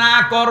করছে না,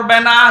 করবে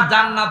না,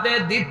 জান্নাতে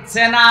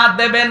দিচ্ছে না,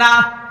 দেবে না।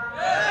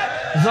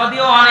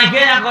 যদিও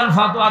অনেকে এখন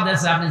ফতোয়া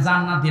দিয়েছে আপনি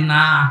জান্নাতি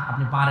না,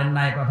 আপনি পারেন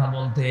না এই কথা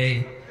বলতে,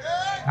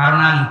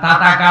 কারণ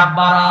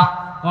তাতাকাব্বারা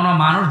কোন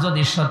মানুষ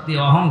যদি সত্যি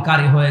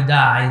অহংকারী হয়ে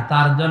যায়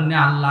তার জন্য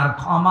আল্লাহর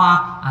ক্ষমা,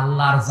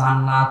 আল্লাহর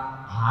জান্নাত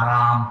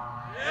হারাম।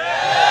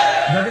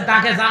 যদি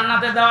তাকে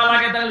জান্নাতে দেওয়া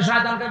লাগে তাহলে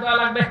শয়তানকে দেওয়া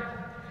লাগবে,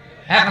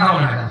 এক কথা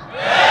বলে না।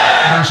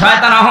 কারণ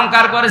শয়তান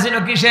অহংকার করেছিল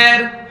কিসের?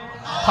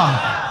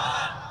 ক্ষমতা।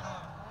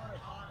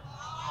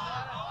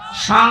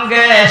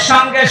 সঙ্গে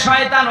সঙ্গে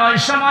শয়তান ওই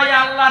সময়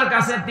আল্লাহর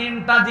কাছে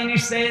তিনটা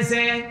জিনিস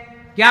চেয়েছে।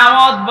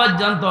 কিয়ামত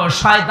পর্যন্ত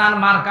শয়তান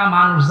মার্কা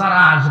মানুষ যারা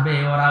আসবে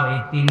ওরা ওই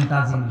তিনটা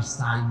জিনিস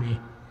চাইবে।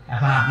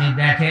 এখন আপনি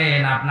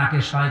দেখেন আপনাকে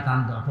শয়তান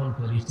দখল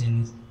করেছে।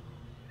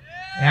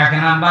 এক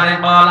নম্বরে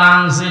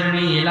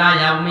বলানসিরনি ইলা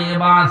ইয়াউমি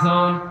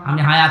বাসুন,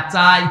 আমি হায়াত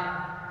চাই,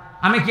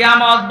 আমি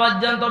কিয়ামত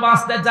পর্যন্ত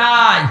বাঁচতে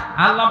চাই।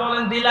 আল্লাহ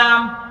বলেন দিলাম।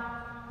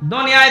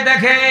 দুনিয়ায়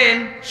দেখেন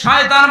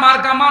শয়তান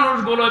মার্কা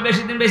মানুষগুলো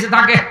বেশি দিন বেঁচে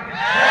থাকে।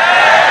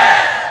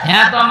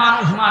 এত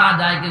মানুষ মারা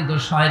যায় কিন্তু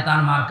শয়তান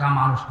মার্কা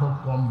মানুষ খুব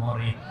কম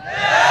মরে,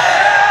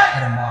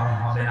 এর মরণ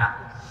হবে না।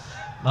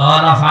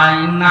 বলা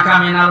ফাইন্নাকা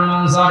মিনাল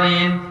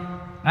মুনজারিন,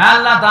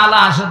 আল্লাহ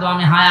তাআলা শুধু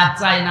আমি হায়াত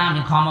চাই না,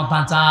 আমি ক্ষমতা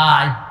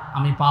চাই,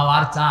 আমি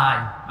পাওয়ার চাই,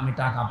 আমি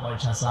টাকা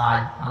পয়সা চাই।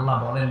 আল্লাহ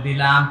বলেন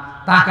দিলাম।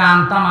 তাকান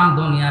তামাম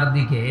দুনিয়ার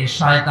দিকে,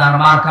 শয়তান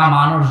মার্কা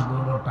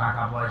মানুষগুলো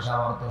টাকা পয়সা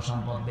অর্থ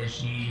সম্পদ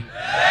বেশি,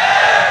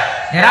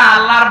 এরা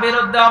আল্লাহর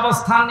বিরুদ্ধে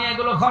অবস্থান নিয়ে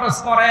এগুলো খরচ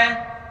করে।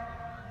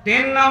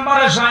 3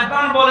 নম্বরে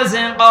শয়তান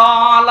বলেছেন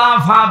ক্বালা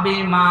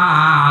ফাবিমা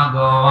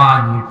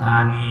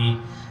গাওয়াইতানি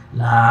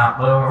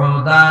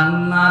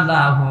লাকুদান্না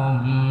লাহুম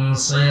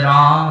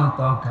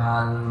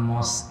সিরাতাকাল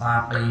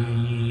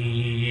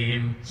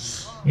মুস্তাকিম,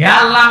 হে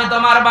আল্লাহ আমি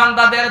তোমার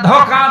বান্দাদের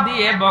ধোঁকা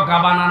দিয়ে বোকা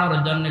বানানোর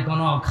জন্য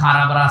কোনো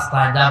খারাপ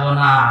রাস্তায় যাব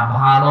না,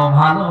 ভালো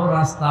ভালো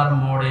রাস্তার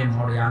মোড়ে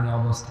মোড়ে আমি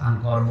অবস্থান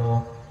করব।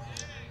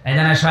 এই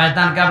জন্য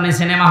শয়তানকে আপনি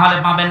সিনেমা হলে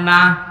পাবেন না,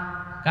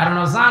 কারণ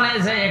ও জানে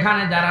যে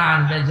এখানে যারা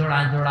আসবে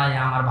জোড়ায় জোড়ায়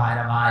আমার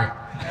ভাইরা ভাই।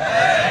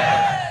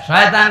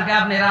 শয়তানকে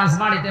আপনি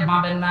রাজবাড়িতে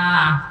পাবেন না,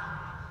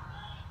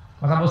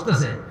 কথা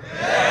বুঝতেছে?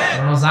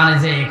 কারণ ও জানে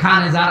যে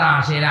এখানে যারা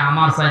আসে এরা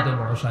আমার চাইতে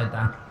বড়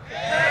শয়তান।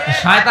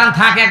 শয়তান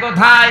থাকে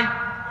কোথায়?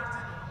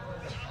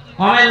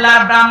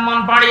 কুমিল্লার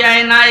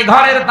ব্রাহ্মণবাড়িয়ায় নাই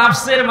ঘরের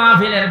তাফসির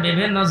মাহফিলের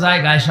বিভিন্ন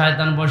জায়গায়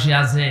শয়তান বসে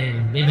আছে,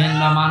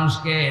 বিভিন্ন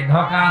মানুষকে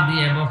ধোঁকা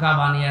দিয়ে বোকা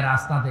বানিয়ে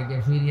রাস্তা থেকে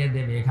ফিরিয়ে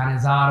দেবে। এখানে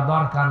যাওয়ার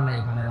দরকার নেই,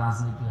 এখানে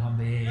রাজনীতি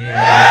হবে।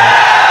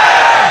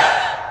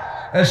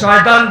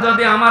 শয়তান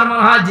যদি আমার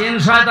মনে হয় জিন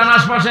শয়তান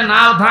আশপাশে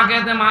নাও থাকে,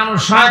 তো মানুষ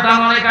শয়তান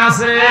অনেক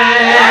আছে।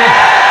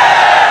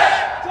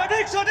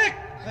 সঠিক সঠিক।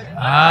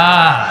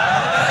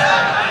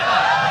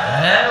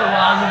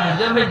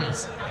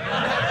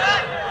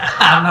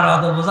 আপনার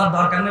অত বোঝার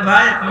দরকার নেই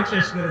ভাই, আমি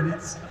শেষ করে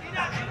দিচ্ছি।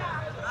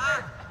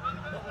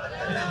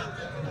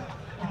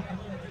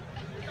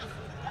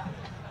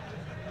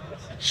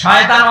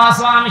 শয়তান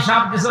ওয়াসওয়াসা, আমি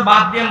সবকিছু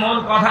বাদ দিয়ে মূল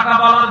কথাটা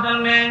বলার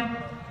জন্য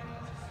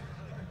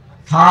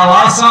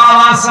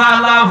ফাওয়াসওয়াসা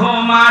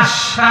লাহুমা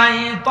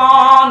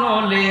শাইতানু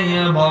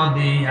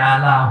লিয়াবদিয়া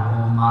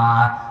লাহুমা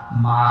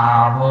মা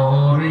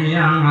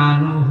বুরিয়া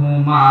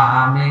আনহুমা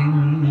মিন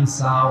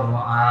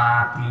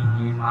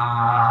সাওআতিহিমা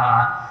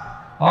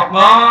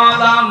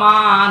وقال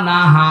ما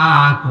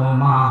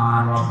نهاكما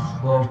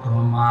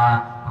ربكما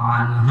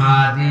عن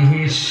هذه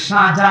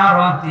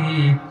الشجرة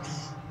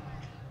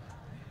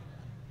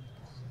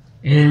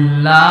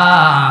إلا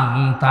أن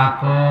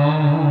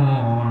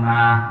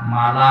تكونا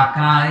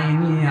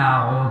ملكين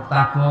أو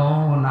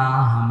تكونا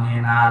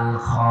من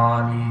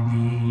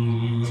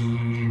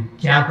الخالدين।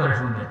 क्या করে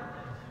শুনবে?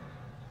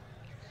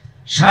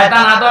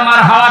 শয়তান আদম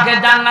আর হাওয়াকে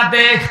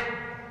জান্নাতে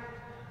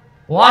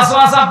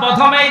ওয়াসওয়াসা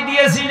প্রথমেই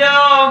দিয়েছিল,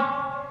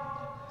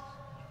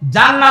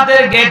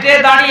 জান্নাতের গেটে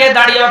দাঁড়িয়ে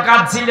দাঁড়িয়ে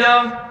কাঁদছিল।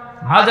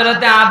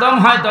 হযরতে আদম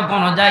হয়তো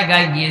কোন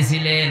জায়গায়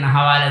গিয়েছিলেন,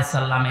 হাওয়া আলাইহিস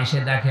সালাম এসে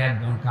দেখে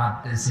একজন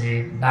কাঁদতেছে,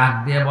 ডাক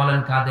দিয়ে বলেন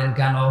কাঁদেন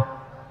কেন?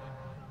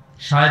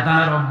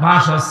 শয়তানের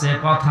অভ্যাস হচ্ছে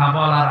কথা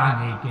বলার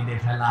আগে কেঁদে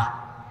ফেলা।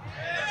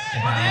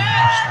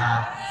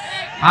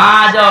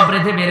 আজও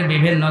পৃথিবীর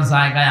বিভিন্ন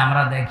জায়গায়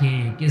আমরা দেখি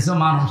কিছু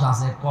মানুষ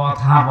আছে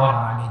কথা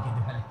বলার আগে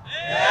কেঁদে ফেলে।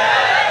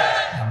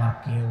 আমার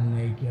কেউ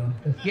নেই, কেউ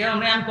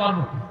নেই, আমি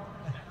করবো কি?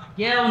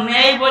 কেউ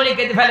নেই বলে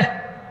কেঁদে ফেলে।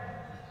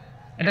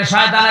 এটা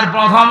শয়তানের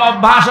প্রথম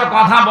অভ্যাস,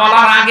 কথা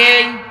বলার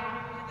আগেই।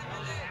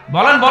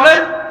 বলেন বলেন।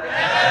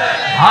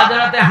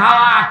 হযরতে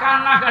হাওয়া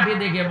কান্নাকাটি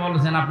দেখে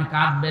বলছেন আপনি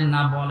কাঁদবেন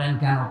না, বলেন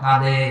কেন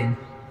কাঁদেন?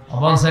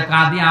 বলছে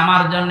কাঁদি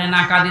আমার জন্য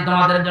না, কাঁদি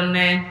তোমাদের জন্য।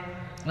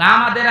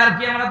 আমাদের আর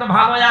কি, আমরা তো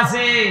ভালোই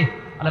আছি।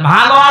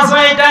 ভালো আছো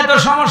এটাই তো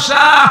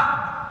সমস্যা।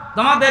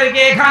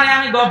 তোমাদেরকে এখানে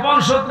আমি গোপন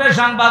সূত্রে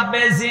সংবাদ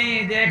পেয়েছি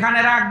যে এখানে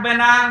রাখবে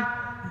না।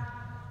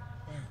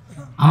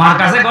 আমার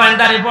কাছে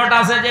গোয়েন্দা রিপোর্ট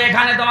আছে যে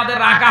এখানে তোমাদের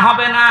রাখা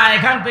হবে না,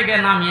 এখান থেকে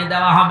নামিয়ে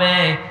দেওয়া হবে।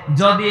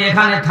 যদি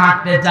এখানে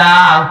থাকতে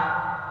চাও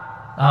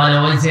তাহলে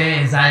ওই যে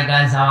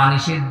জায়গায় যাওয়া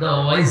নিষিদ্ধ,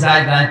 ওই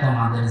জায়গায়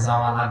তোমাদের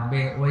যাওয়া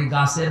লাগবে, ওই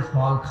গাছের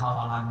ফল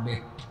খাওয়া লাগবে।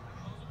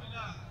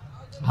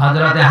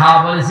 হযরতে হাওয়া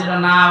বলেছিল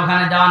না,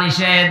 ওখানে যাওয়া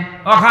নিষেধ,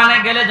 ওখানে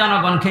গেলে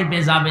জনগণ খেপে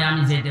যাবে,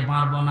 আমি যেতে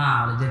পারবো না।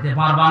 যেতে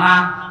পারবা না?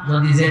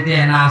 যদি যেতে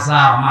না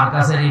চাও আমার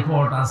কাছে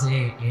রিপোর্ট আছে,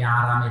 এ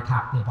আরামে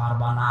থাকতে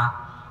পারবা না।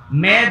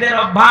 মেয়েদের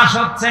অভ্যাস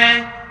হচ্ছে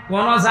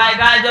কোন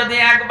জায়গায় যদি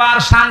একবার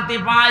শান্তি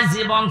পায়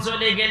জীবন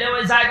চলে গেলে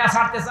ওই জায়গা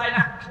ছাড়তে চায়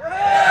না।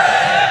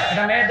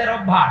 এটা মেয়েদের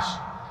অভ্যাস,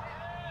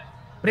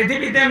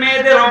 পৃথিবীতে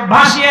মেয়েদের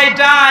অভ্যাসই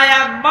এটা,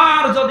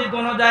 একবার যদি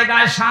কোন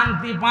জায়গায়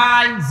শান্তি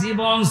পায়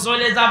জীবন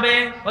চলে যাবে,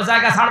 ওই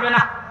জায়গা ছাড়বে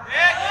না।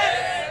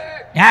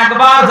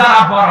 একবার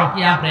যারা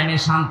পরকীয়া প্রেমে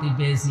শান্তি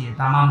পেয়েছে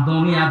তামাম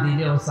দুনিয়া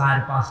দিলেও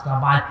 4-5টা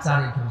বাচ্চা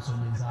রেখে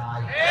চলে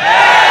যায়।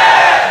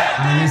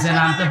 আমি নিচে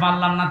নামতে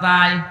পারলাম না,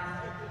 তাই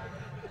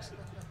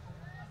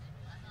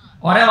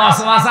ওরে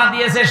ওয়াসওয়াসা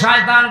দিয়েছে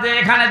শয়তান যে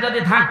এখানে যদি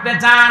থাকতে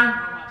চান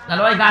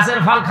তাহলে ওই গাছের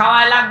ফল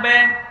খাওয়াই লাগবে।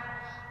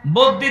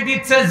 বুদ্ধি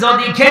দিচ্ছে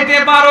যদি খেতে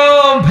পারো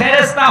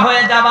ফেরেশতা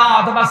হয়ে যাবা,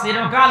 অথবা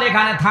চিরকাল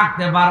এখানে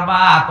থাকতে পারবা,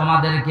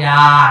 তোমাদেরকে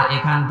আর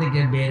এখান থেকে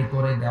বের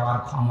করে দেওয়ার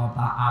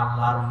ক্ষমতা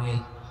আল্লাহর নেই।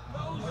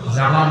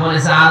 যখন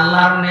বলেছে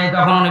আল্লাহর নেই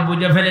তখন উনি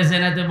বুঝে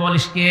ফেলেছেন তুই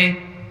বলিস কে।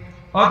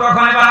 ও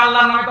তখন এবার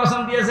আল্লাহর নামে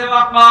কসম দিয়েছে,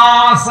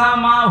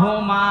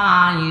 ওয়াকাসামাহুমা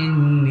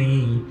ইন্নী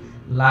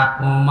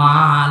লাকুমা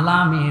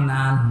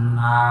লামিনান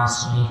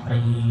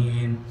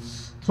নাসিহিন।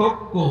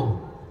 থুক্কু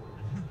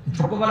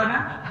বলে না,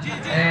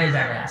 এই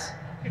জায়গায় আছে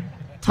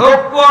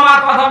থুক্কু, আমার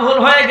কথা ভুল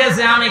হয়ে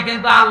গেছে, আমি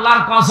কিন্তু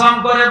আল্লাহর কসম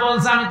করে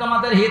বলছি আমি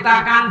তোমাদের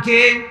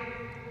হিতাকাঙ্ক্ষী।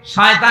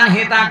 শয়তান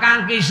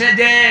হিতাকাঙ্ক্ষী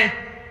সেজে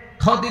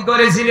ক্ষতি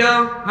করেছিল,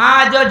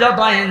 আজও যত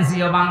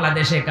এনজিও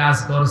বাংলাদেশে কাজ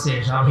করছে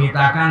সব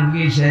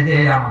হিতাকাঙ্ক্ষী সেজে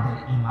আমাদের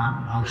ঈমান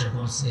ধ্বংস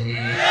করছে।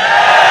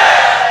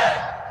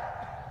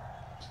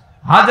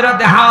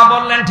 হযরতে হাওয়া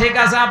বললেন ঠিক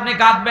আছে আপনি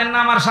কাঁদবেন না,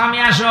 আমার স্বামী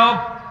আসুক।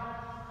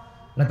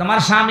 তোমার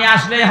স্বামী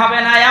আসলেই হবে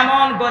না,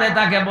 এমন করে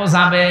তাকে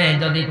বোঝাবে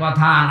যদি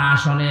কথা না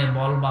শোনে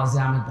বলবা যে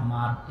আমি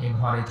তোমার এই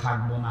ঘরে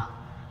থাকবো না।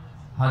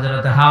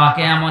 হযরতে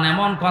হাওয়াকে এমন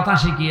এমন কথা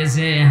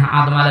শিখিয়েছে,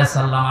 আদম আলাইহিস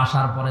সালাম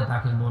আসার পরে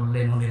তাকে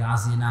বললেন উনি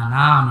রাজি না,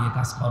 না আমি এই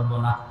কাজ করব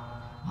না।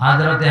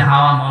 হযরতে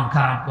হাওয়া মন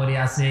খারাপ করে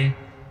আছে,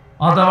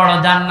 অত বড়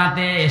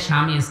জান্নাতে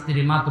স্বামী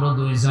স্ত্রী মাত্র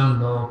 2 জন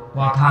লোক,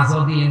 কথা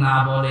যদি না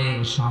বলে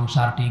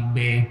সংসার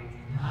টিকবে?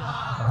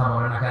 কথা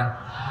বলে না কেন?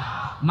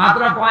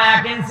 মাত্র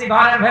কয়েক ইঞ্চি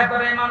ঘরের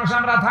ভেতরে মানুষ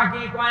আমরা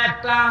থাকি,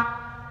 কয়েকটা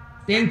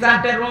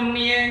 3-4টে রুম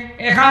নিয়ে,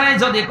 এখানে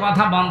যদি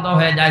কথা বন্ধ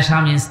হয়ে যায়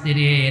স্বামী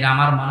স্ত্রীর,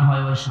 আমার মনে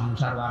হয় ওই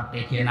সংসার আর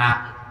টেকে না।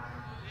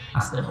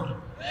 আসতে বলো।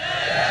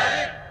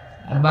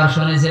 একবার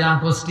শুনেছিলাম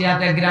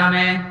কুষ্টিয়াতে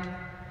গ্রামে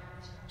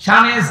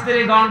স্বামী স্ত্রী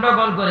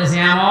গন্ডগোল করেছে,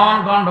 এমন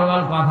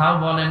গন্ডগোল কথাও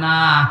বলে না,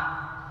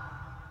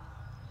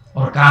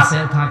 ওর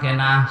কাছেও থাকে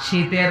না,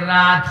 শীতের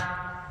রাত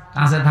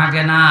কাছে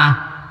থাকে না,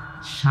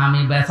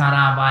 স্বামী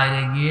বেচারা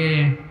বাইরে গিয়ে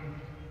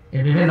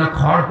বিভিন্ন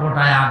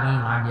খড়পোটায় আগুন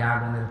লাগিয়ে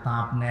আগুনের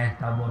তাপ নেয়,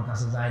 তা ওর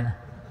কাছে যায় না।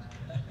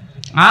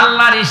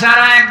 আল্লাহর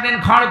ইশারা একদিন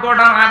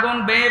খড়পোটার আগুন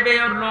বেয়ে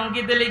বেয়ে ওর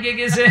লঙ্গিতে লেগে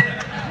গেছে,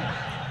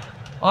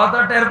 অত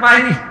টের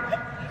পায়নি,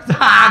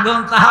 আগুন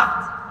তাপ।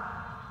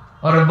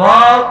 ওর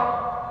বউ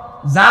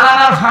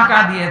জানালার ফাঁকা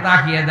দিয়ে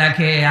তাকিয়ে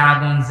দেখে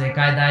আগুন যে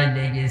কায়দায়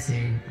লেগেছে,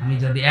 আমি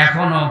যদি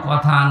এখনো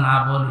কথা না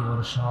বলি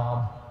ওর সব,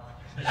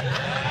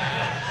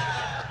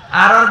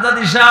 আর ওর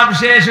যদি সব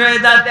শেষ হয়ে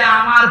যাতে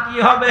আমার কি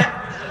হবে।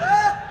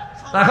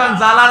 তখন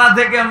জানালা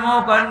থেকে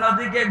মুখ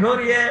অন্যদিকে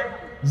ঘুরিয়ে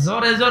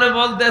জোরে জোরে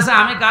বলতেছে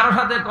আমি কারোর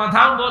সাথে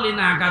কথাও বলি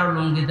না, কারো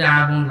লুঙ্গিতে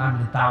আগুন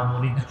লাগলে তাও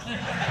বলি না।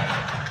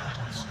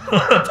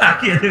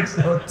 তাকিয়ে দেখছে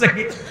হচ্ছে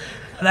কি,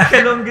 দেখে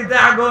লুঙ্গিতে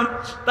আগুন,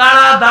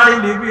 তাড়াতাড়ি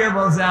লিপিয়ে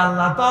বলছে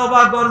আল্লাহ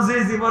তওবা করছি,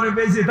 জীবনে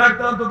বেঁচে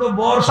থাকতে অন্তত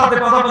বউর সাথে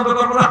কথা বন্ধ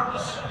করবো না,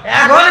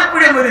 এখনই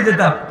পুড়ে মরে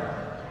যেতাম।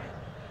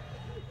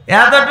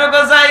 এতটুকু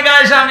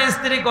জায়গায় স্বামী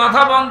স্ত্রী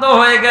কথা বন্ধ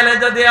হয়ে গেলে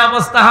যদি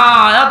অবস্থা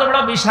হয়, এত বড়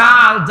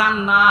বিশাল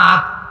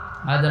জান্নাত,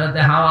 হযরতে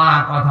হাওয়া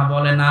কথা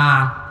বলে না।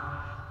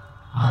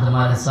 আদম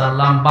আলাইহিস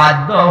সালাম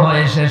বাধ্য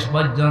হয়ে শেষ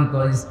পর্যন্ত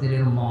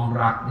স্ত্রীর মন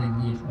রাখতে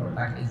গিয়ে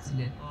ফলটা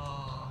খেয়েছিলেন।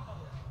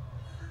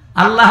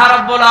 আল্লাহ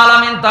রাব্বুল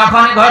আলামিন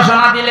তখনই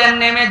ঘোষণা দিলেন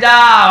নেমে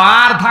যাও,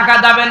 আর থাকা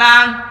যাবে না,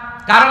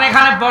 কারণ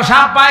এখানে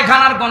পোশাক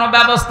পায়খানার কোনো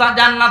ব্যবস্থা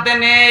জান্নাতে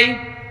নেই,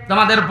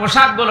 তোমাদের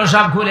পোশাকগুলো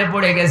সব খুলে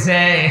পড়ে গেছে,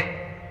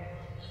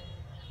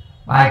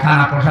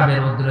 পায়খানা প্রসাবের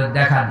উদ্রেক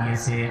দেখা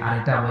দিয়েছে, আর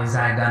এটা ওই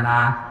জায়গা না।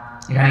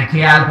 এখানে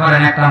খেয়াল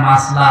করেন একটা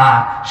মাসলা,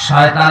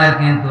 শয়তানের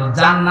কিন্তু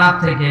জান্নাত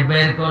থেকে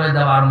বের করে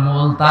দেওয়ার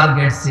মূল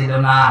টার্গেট ছিল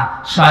না,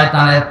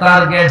 শয়তানের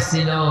টার্গেট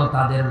ছিল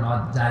তাদের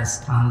লজ্জার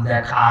স্থান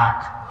দেখা।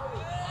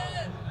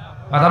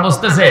 কথা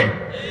বুঝতেছেন?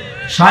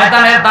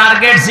 শয়তানের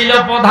টার্গেট ছিল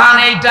প্রধান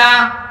এইটা,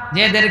 যে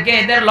এদেরকে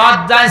এদের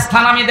লজ্জার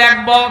স্থান আমি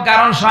দেখব,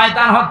 কারণ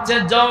শয়তান হচ্ছে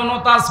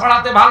যৌনতা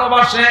ছড়াতে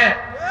ভালোবাসে।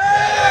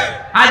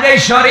 আজ এই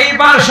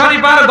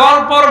শরীফার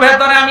গল্পর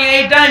ভেতরে আমি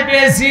এইটাই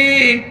পেয়েছি,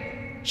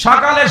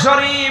 সকালে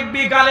শরীফ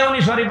বিকালে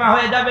উনি শরীফা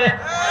হয়ে যাবে।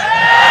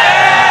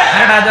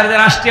 এটা যদি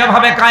রাষ্ট্রীয়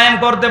ভাবে কায়েম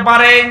করতে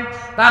পারে,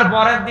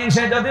 তারপরের দিন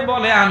সে যদি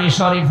বলে আমি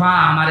শরীফা,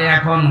 আমারে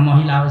এখন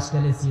মহিলা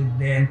হোস্টেলে সিট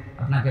দেন,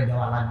 আপনাকে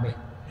দেওয়া লাগবে,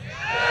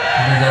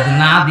 আপনি যদি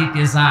না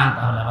দিতে চান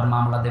তাহলে আবার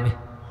মামলা দেবে।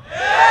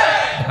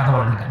 কথা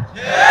বলেন কেন?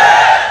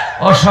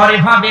 ও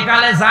শরীফা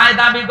বিকালে যায়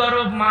দাবি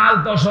করুক, মাল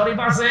তো শরীফ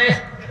আছে,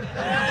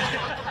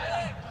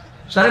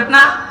 শরীফ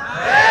না।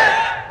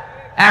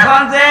 এখন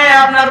যে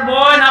আপনার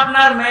বোন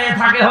আপনার মেয়ে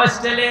থাকে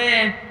হোস্টেলে,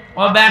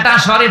 ও বেটা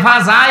শরীফা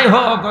যাই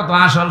হোক, কত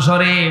আসল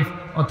শরীফ,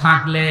 ও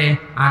থাকলে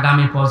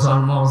আগামী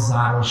প্রজন্ম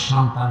যার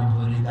সন্তান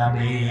ভরে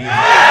যাবে।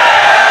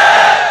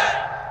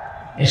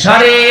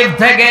 শরীফ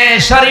থেকে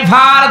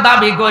শরীফার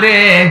দাবি করে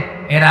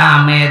এরা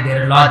মেয়েদের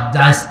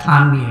লজ্জা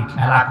স্থান নিয়ে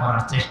খেলা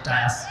করার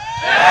চেষ্টায় আছে।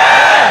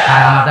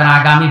 আর আমাদের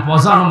আগামী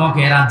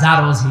প্রজন্মকে এরা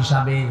জারজ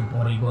হিসাবে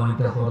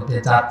পরিগণিত করতে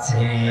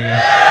চাচ্ছে।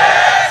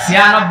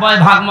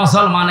 ৯৬%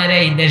 মুসলমানের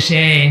এই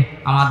দেশে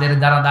আমাদের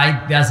যারা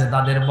দায়িত্বে আছে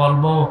তাদের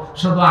বলবো,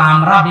 শুধু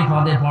আমরা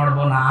বিপদে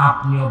পড়বো না,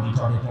 আপনিও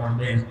বিপদে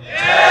পড়বেন।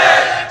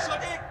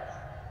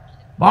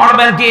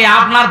 পড়বেন কি?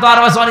 আপনার তো আর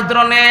চরিত্র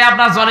নেই,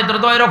 আপনার চরিত্র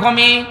তো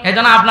এরকমই, এই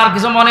জন্য আপনার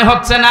কিছু মনে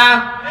হচ্ছে না।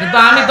 কিন্তু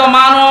আমি তো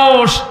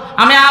মানুষ,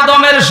 আমি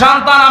আদমের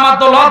সন্তান, আমার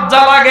তো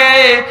লজ্জা লাগে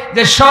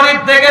যে শরীফ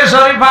থেকে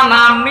শরীফা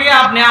নাম নিয়ে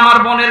আপনি আমার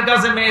বোনের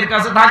কাছে মেয়ের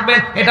কাছে থাকবেন,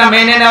 এটা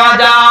মেনে নেওয়া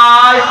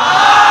যায়?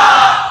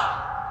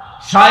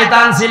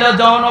 শয়তান ছিল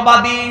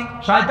যৌনবাদী।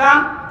 শয়তান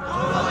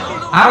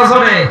আরো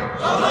জোরে।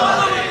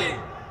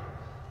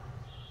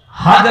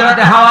 হযরত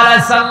হাওয়া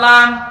আলাইহিস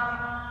সালাম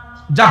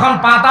যখন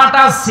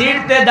পাতাটা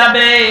ছিঁড়তে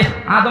যাবে,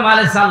 আদম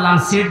আলাইহিস সালাম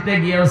ছিঁড়তে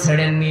গিয়েও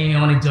ছেড়েননি,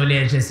 উনি চলে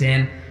এসেছেন।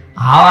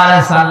 হাওয়া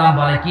আলাইহিস সালাম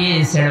বলে, কি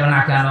ছেড়বে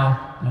না কেন?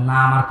 না,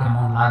 আমার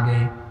কেমন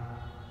লাগে।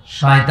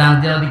 শয়তান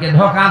যে ওদিকে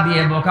ধোঁকা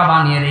দিয়ে বোকা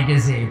বানিয়ে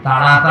রেখেছে,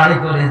 তাড়াতাড়ি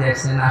করে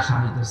দেখছে না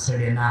স্বামী তো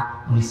ছেড়ে না,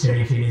 উনি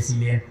ছেড়ে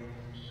ফেলেছিলেন।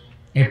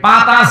 এই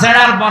পাতা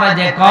ছেড়ার পরে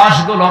যে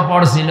কষগুলো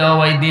পড়ছিল,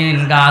 ওই দিন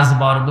গাছ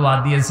বরদুয়া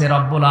দিয়েছে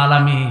রব্বুল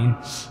আলামিন,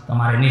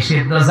 তোমার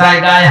নিষিদ্ধ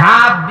জায়গায়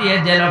হাত দিয়ে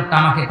যে লোকটা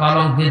আমাকে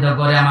কলঙ্কিত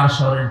করে আমার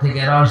শরীর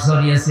থেকে রস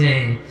ঝরিয়েছে,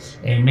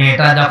 এই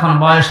মেয়েটা যখন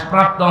বয়স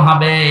প্রাপ্ত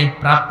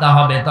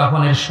হবে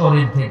তখন এর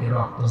শরীর থেকে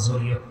রক্ত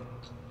ঝরিয়ে।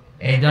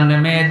 এই জন্য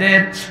মেয়েদের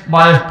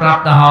বয়স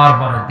প্রাপ্ত হওয়ার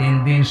পরে 3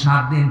 দিন,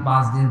 7 দিন,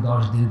 5 দিন,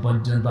 10 দিন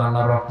পর্যন্ত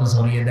আল্লাহ রক্ত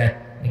ঝরিয়ে দেয়।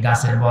 এই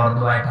গাছের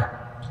বরদুয়া, এটা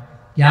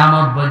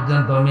কিয়ামত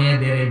পর্যন্ত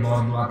মেয়েদের এই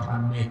বরদুয়া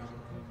থাকবে।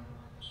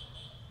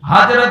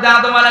 হযরত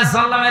আদম আলাইহিস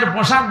সালামের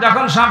পোশাক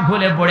যখন সব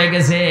খুলে পড়ে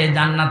গেছে,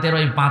 জান্নাতের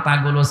ওই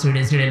পাতাগুলো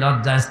ছিঁড়ে ছিঁড়ে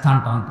লজ্জা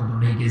স্থানটা অন্তত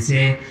ঢেকেছে।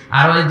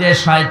 আর ওই যে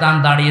শয়তান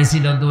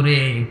দাঁড়িয়েছিল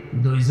দূরে,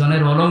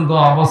 দুইজনের উলঙ্গ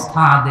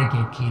অবস্থা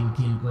দেখে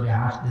খিলখিল করে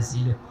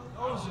হাসতেছিল।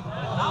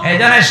 এই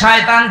জন্য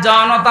শয়তান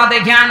যৌনতা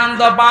দেখে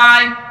আনন্দ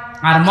পায়,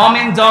 আর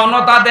মুমিন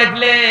যৌনতা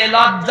দেখলে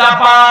লজ্জা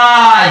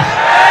পায়।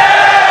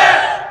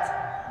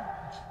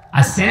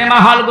 আর সিনেমা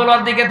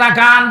হলগুলোর দিকে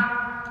তাকান,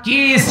 কি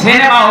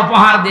সিনেমা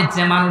উপহার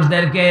দিচ্ছে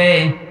মানুষদেরকে।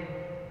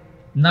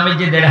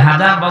 নবীজি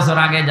 ১৫০০ বছর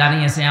আগে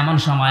জানিয়েছে এমন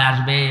সময়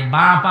আসবে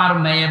বাপ আর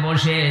মেয়ে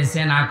বসে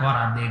সেনা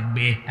করা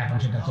দেখবে। এখন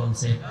সেটা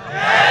চলছে।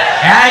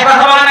 এই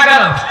কথা বলে না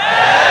কেন?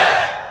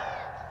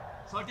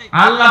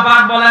 আল্লাহ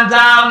পাক বলেন,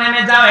 যাও,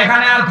 নেমে যাও,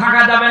 এখানে আর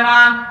থাকা যাবে না।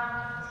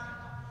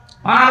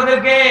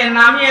 ওনাদেরকে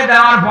নামিয়ে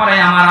দেওয়ার পরে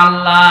আমার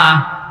আল্লাহ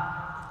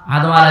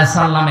আদম আলাইহিস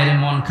সালামের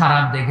মন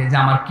খারাপ দেখে যে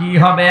আমার কি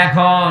হবে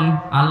এখন,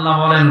 আল্লাহ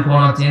বলেন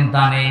কোনো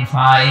চিন্তা নেই,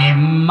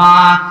 ফাইম্মা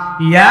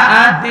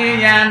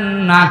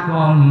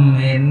ইয়াতিয়ান্নাকুম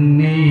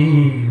মিন্নি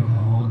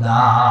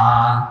হুদা,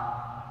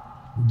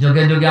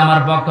 যুগে যুগে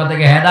আমার পক্ষ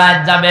থেকে হেদায়েত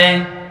যাবে,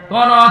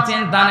 কোনো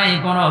চিন্তা নেই,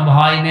 কোনো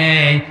ভয়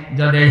নেই।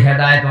 যদি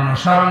হেদায়েত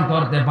অনুসরণ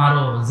করতে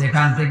পারো,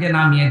 যেখান থেকে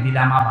নামিয়ে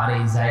দিলাম আবার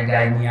এই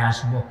জায়গায় নিয়ে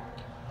আসবো।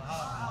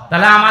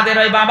 তাহলে আমাদের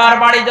ওই বাবার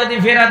বাড়ি যদি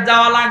ফেরত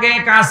যাওয়া লাগে,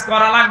 কাজ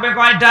করা লাগবে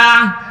কয়টা?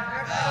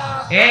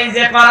 এই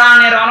যে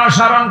কোরআনের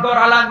অনুসরণ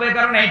করা লাগবে,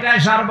 কারণ এটাই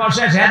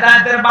সর্বশেষ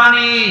হেদায়েতের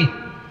বাণী।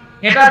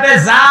 এটাতে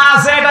যা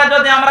আছে এটা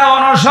যদি আমরা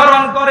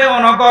অনুসরণ করে,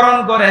 অনুকরণ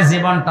করে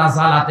জীবনটা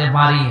চালাতে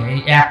পারি, এই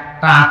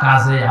একটা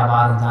কাজে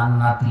আবার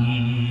জান্নাতি।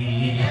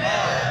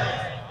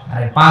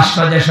 আর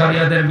 500 যে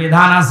শরীয়তের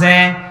বিধান আছে,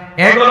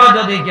 এগুলো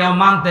যদি কেউ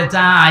মানতে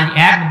চায়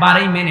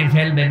একবারই মেনে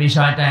ফেলবে,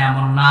 বিষয়টা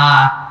এমন না।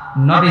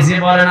 নবীজি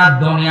বলেন,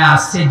 দুনিয়া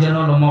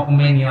সিজনুল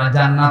মুমিন ওয়া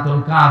জান্নাতুল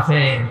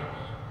কাফির,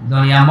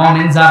 দুনিয়া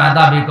মুমিন যারা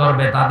দাবি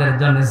করবে তাদের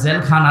জন্য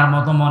জেলখানার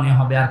মতো মনে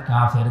হবে, আর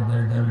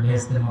কাফেরদের জন্য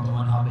বেহেশতের মতো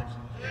মনে হবে।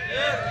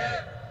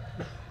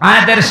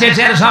 আয়াতের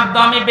শেষের শব্দ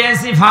আমি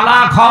পেয়েছি, ফালা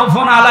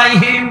খাউফুন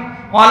আলাইহিম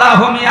ওয়ালা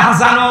হুম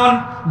ইয়াহজানুন,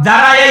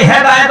 যারা এই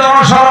হেদায়েত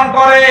অনুসরণ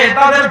করে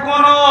তাদের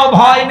কোনো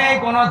ভয় নেই,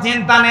 কোনো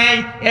চিন্তা নেই।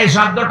 এই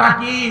শব্দটা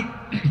কি?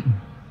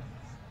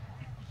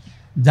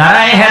 যারা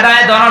এই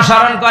হেদায়েত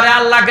অনুসরণ করে,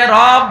 আল্লাহকে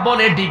রব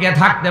বলে টিকে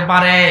থাকতে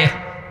পারে,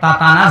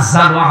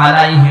 তাতানাজ্জালু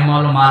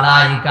আলাইহিমুল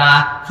মালাইকা,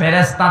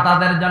 ফেরেশতা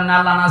তাদের জন্য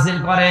আল্লাহ নাযিল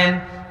করেন,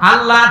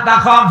 আল্লাহ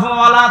তাখাফু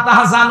ওয়ালা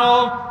তাহজানু,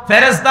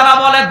 ফেরেশতারা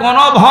বলে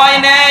কোনো ভয়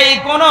নেই,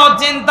 কোনো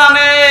চিন্তা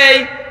নেই।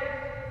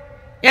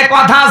 এ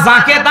কথা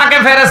যাকে তাকে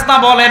ফেরেশতা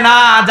বলে না,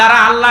 যারা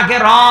আল্লাহকে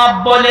রব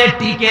বলে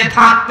টিকে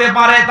থাকতে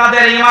পারে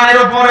তাদের ঈমানের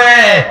উপরে।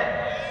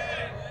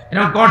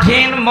 এরকম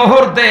কঠিন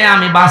মুহূর্তে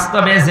আমি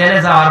বাস্তবে জেলে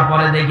যাওয়ার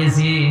পরে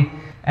দেখেছি,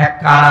 এক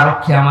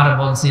কারারক্ষী আমার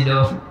বলছিল,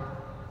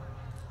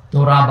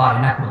 তোরা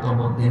বায়না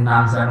কুতুবউদ্দিন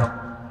নাম জানো?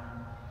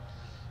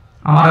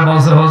 আমার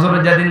বলছে, হুজুর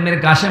যেদিন মীর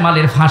কাসেম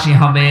আলীর ফাঁসি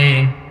হবে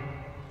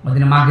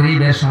ওইদিন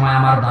মাগরিবের সময়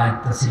আমার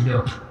দায়িত্ব ছিল।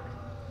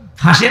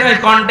 ফাঁসির ওই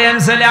কন্টেম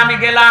সেলে আমি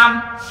গেলাম,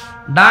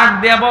 ডাক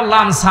দিয়ে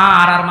বললাম,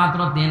 স্যার আর মাত্র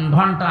 3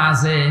 ঘন্টা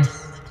আছে,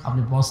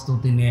 আপনি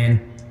প্রস্তুতি নেন।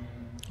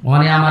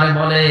 উনি আমারে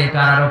বলে,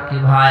 কারারক্ষী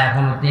ভাই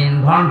এখনো 3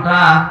 ঘন্টা,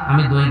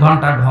 আমি 2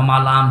 ঘন্টা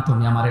ঘুমালাম,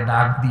 তুমি আমারে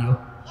ডাক দিও।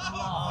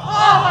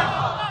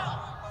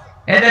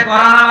 এই যে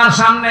কোরআন আমার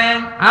সামনে,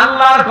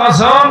 আল্লাহর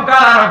কসম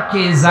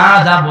কারারক্ষী যা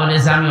যা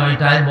বলেছে আমি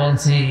ওইটাই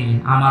বলছি।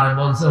 আমার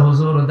বলছে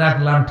হুজুর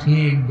দেখলাম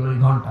ঠিক 2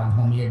 ঘন্টা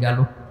ঘুমিয়ে গেল।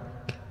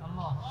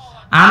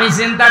 আমি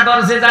চিন্তা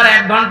করছি যার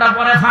 1 ঘন্টা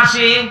পরে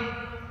ফাঁসি,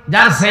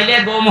 যার ছেলে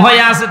গুম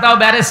হয়ে আছে তাও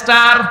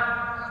ব্যারিস্টার।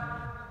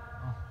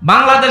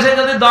 বাংলাদেশে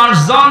যদি 10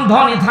 জন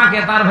ধনী থাকে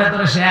তার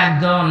ভেতরে সে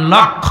একজন।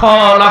 লক্ষ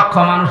লক্ষ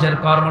মানুষের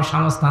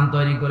কর্মসংস্থান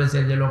তৈরি করেছে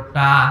যে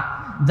লোকটা,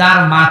 যার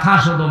মাথা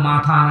শুধু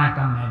মাথা না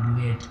একটা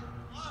ম্যাগনেট।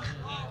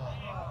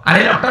 আর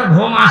এই লোকটার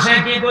ঘুম আসে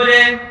কি করে?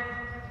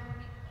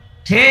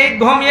 ঠিক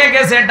ঘুমিয়ে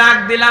গেছে, ডাক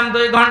দিলাম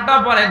 2 ঘন্টা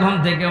পরে ঘুম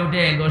থেকে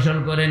উঠে গোসল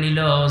করে নিল,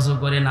 ওযু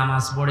করে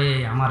নামাজ পড়ে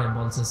আমারে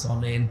বলছে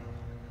চলেন।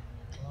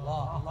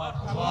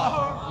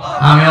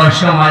 আমি ওই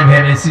সময়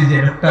ভেবেছি যে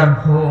লোকটার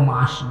ঘুম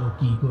আসলো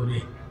কি করে।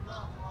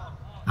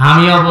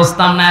 আমিও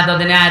বুঝতাম না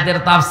এতদিনে আয়াতের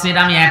তাফসীর,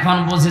 আমি এখন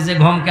বুঝি যে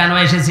ঘুম কেন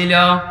এসেছিল।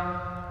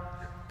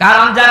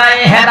 কারণ যারা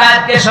এই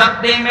হেদায়েতকে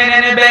সত্যি মেনে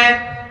নেবে,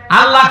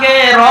 আল্লাহকে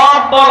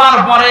রব বলার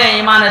পরে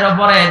ঈমানের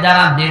উপরে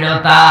যারা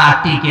দৃঢ়তা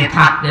টিকে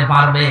থাকতে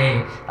পারবে,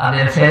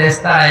 তাদের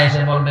ফেরেশতারা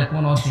এসে বলবে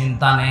কোনো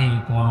চিন্তা নেই,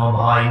 কোনো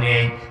ভয়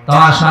নেই।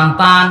 তোমার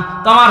সন্তান,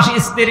 তোমার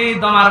স্ত্রী,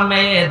 তোমার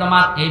মেয়ে,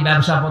 তোমার এই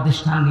ব্যবসা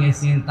প্রতিষ্ঠান নিয়ে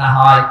চিন্তা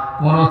হয়,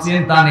 কোনো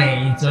চিন্তা নেই,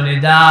 চলে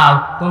যাও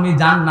তুমি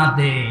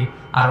জান্নাতে।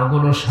 আর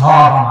ওগুলো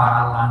সব আমার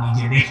আল্লাহ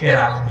নিজে দেখে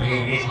রাখবে।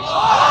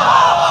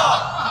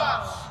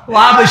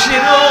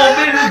 ওয়াবশিরু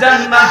বিল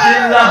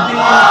জান্নাতিল্লাতী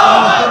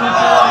কুনতুম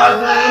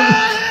তুআদুন।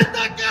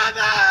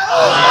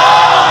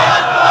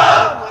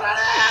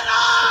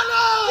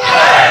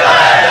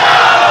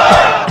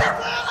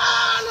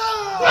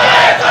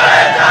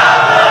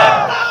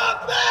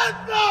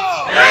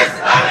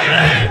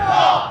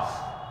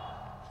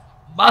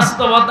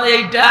 বাস্তবতা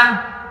এইটা।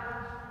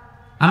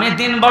 আমি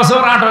 3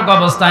 বছর আটক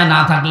অবস্থায় না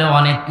থাকলেও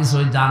অনেক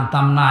কিছুই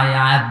জানতাম না। এই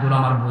আয়াতগুলো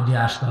আমার বুঝে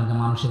আসতো যে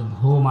মানুষের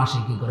ঘুম আসে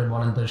কি করে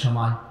বলেন তো।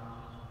 সময়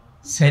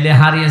ছেলে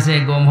হারিয়েছে,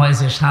 গুম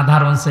হয়েছে,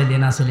 সাধারণ ছেলে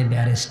না, ছেলে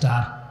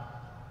ব্যারিস্টার,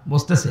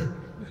 বুঝতেছে?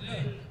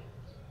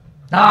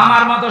 তাও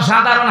আমার মতো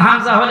সাধারণ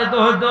হামজা হলে তো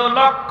হয়তো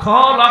লক্ষ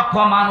লক্ষ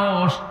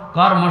মানুষ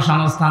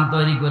কর্মসংস্থান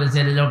তৈরি করেছে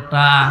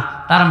লোকটা।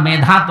 তার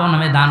মেধা তো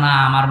মেধা না,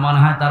 আমার মনে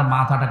হয় তার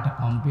মাথাটা একটা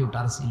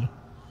কম্পিউটার ছিল।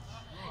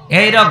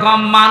 এইরকম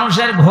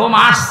মানুষের ঘুম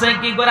আসছে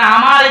কি করে?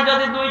 আমার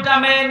যদি 2টা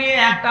মেয়ে নিয়ে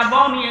একটা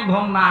বউ নিয়ে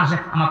ঘুম না আসে,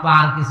 আমার তো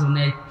আর কিছু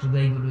নেই, শুধু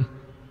এইগুলোই।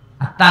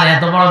 আর তার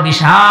এত বড়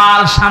বিশাল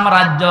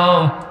সাম্রাজ্য,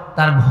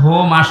 তার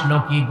ঘুম আসলো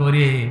কি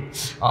করে?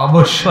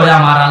 অবশ্যই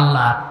আমার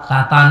আল্লাহ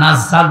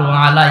তাতানাজ্জালু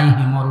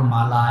আলাইহিমুল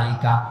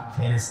মালাইকা,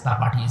 ফেরেশতা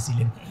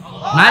পাঠিয়েছিলেন,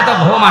 না তো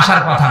ঘুম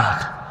আসার কথা না।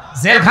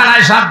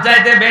 জেলখানায়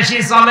সবচাইতে বেশি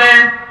চলে,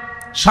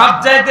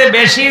 সবচাইতে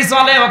বেশি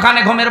চলে ওখানে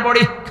ঘুমের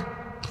বড়ি,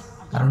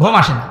 কারণ ঘুম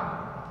আসে না।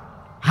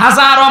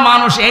 হাজারো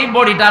মানুষ এই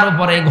বড়িটার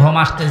উপরে ঘুম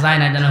আসতে যায়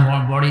না, যেন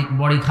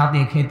বড়ি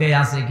খেতে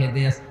আসে।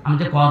 আমি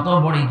যে কত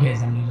বড়ি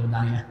খেয়েছি আমি নিজেও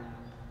জানি না।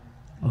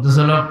 অথচ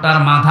লোকটার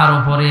মাথার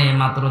উপরে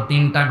মাত্র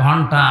 3টা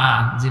ঘন্টা,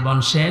 জীবন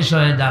শেষ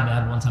হয়ে যাবে,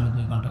 আর বলছে আমি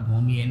 2 ঘন্টা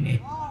ঘুমিয়ে নেই।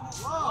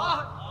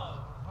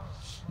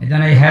 এই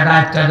জন্য এই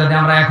হেদায়েতটা যদি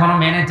আমরা এখনো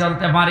মেনে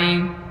চলতে পারি,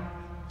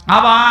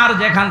 আবার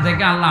যেখান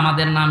থেকে আল্লাহ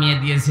আমাদের নামিয়ে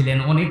দিয়েছিলেন,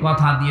 উনি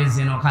কথা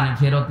দিয়েছেন ওখানে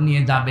ফেরত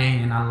নিয়ে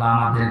যাবেন। আল্লাহ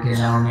আমাদেরকে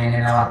যেন মেনে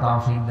নেওয়া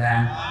তৌফিক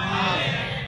দেন।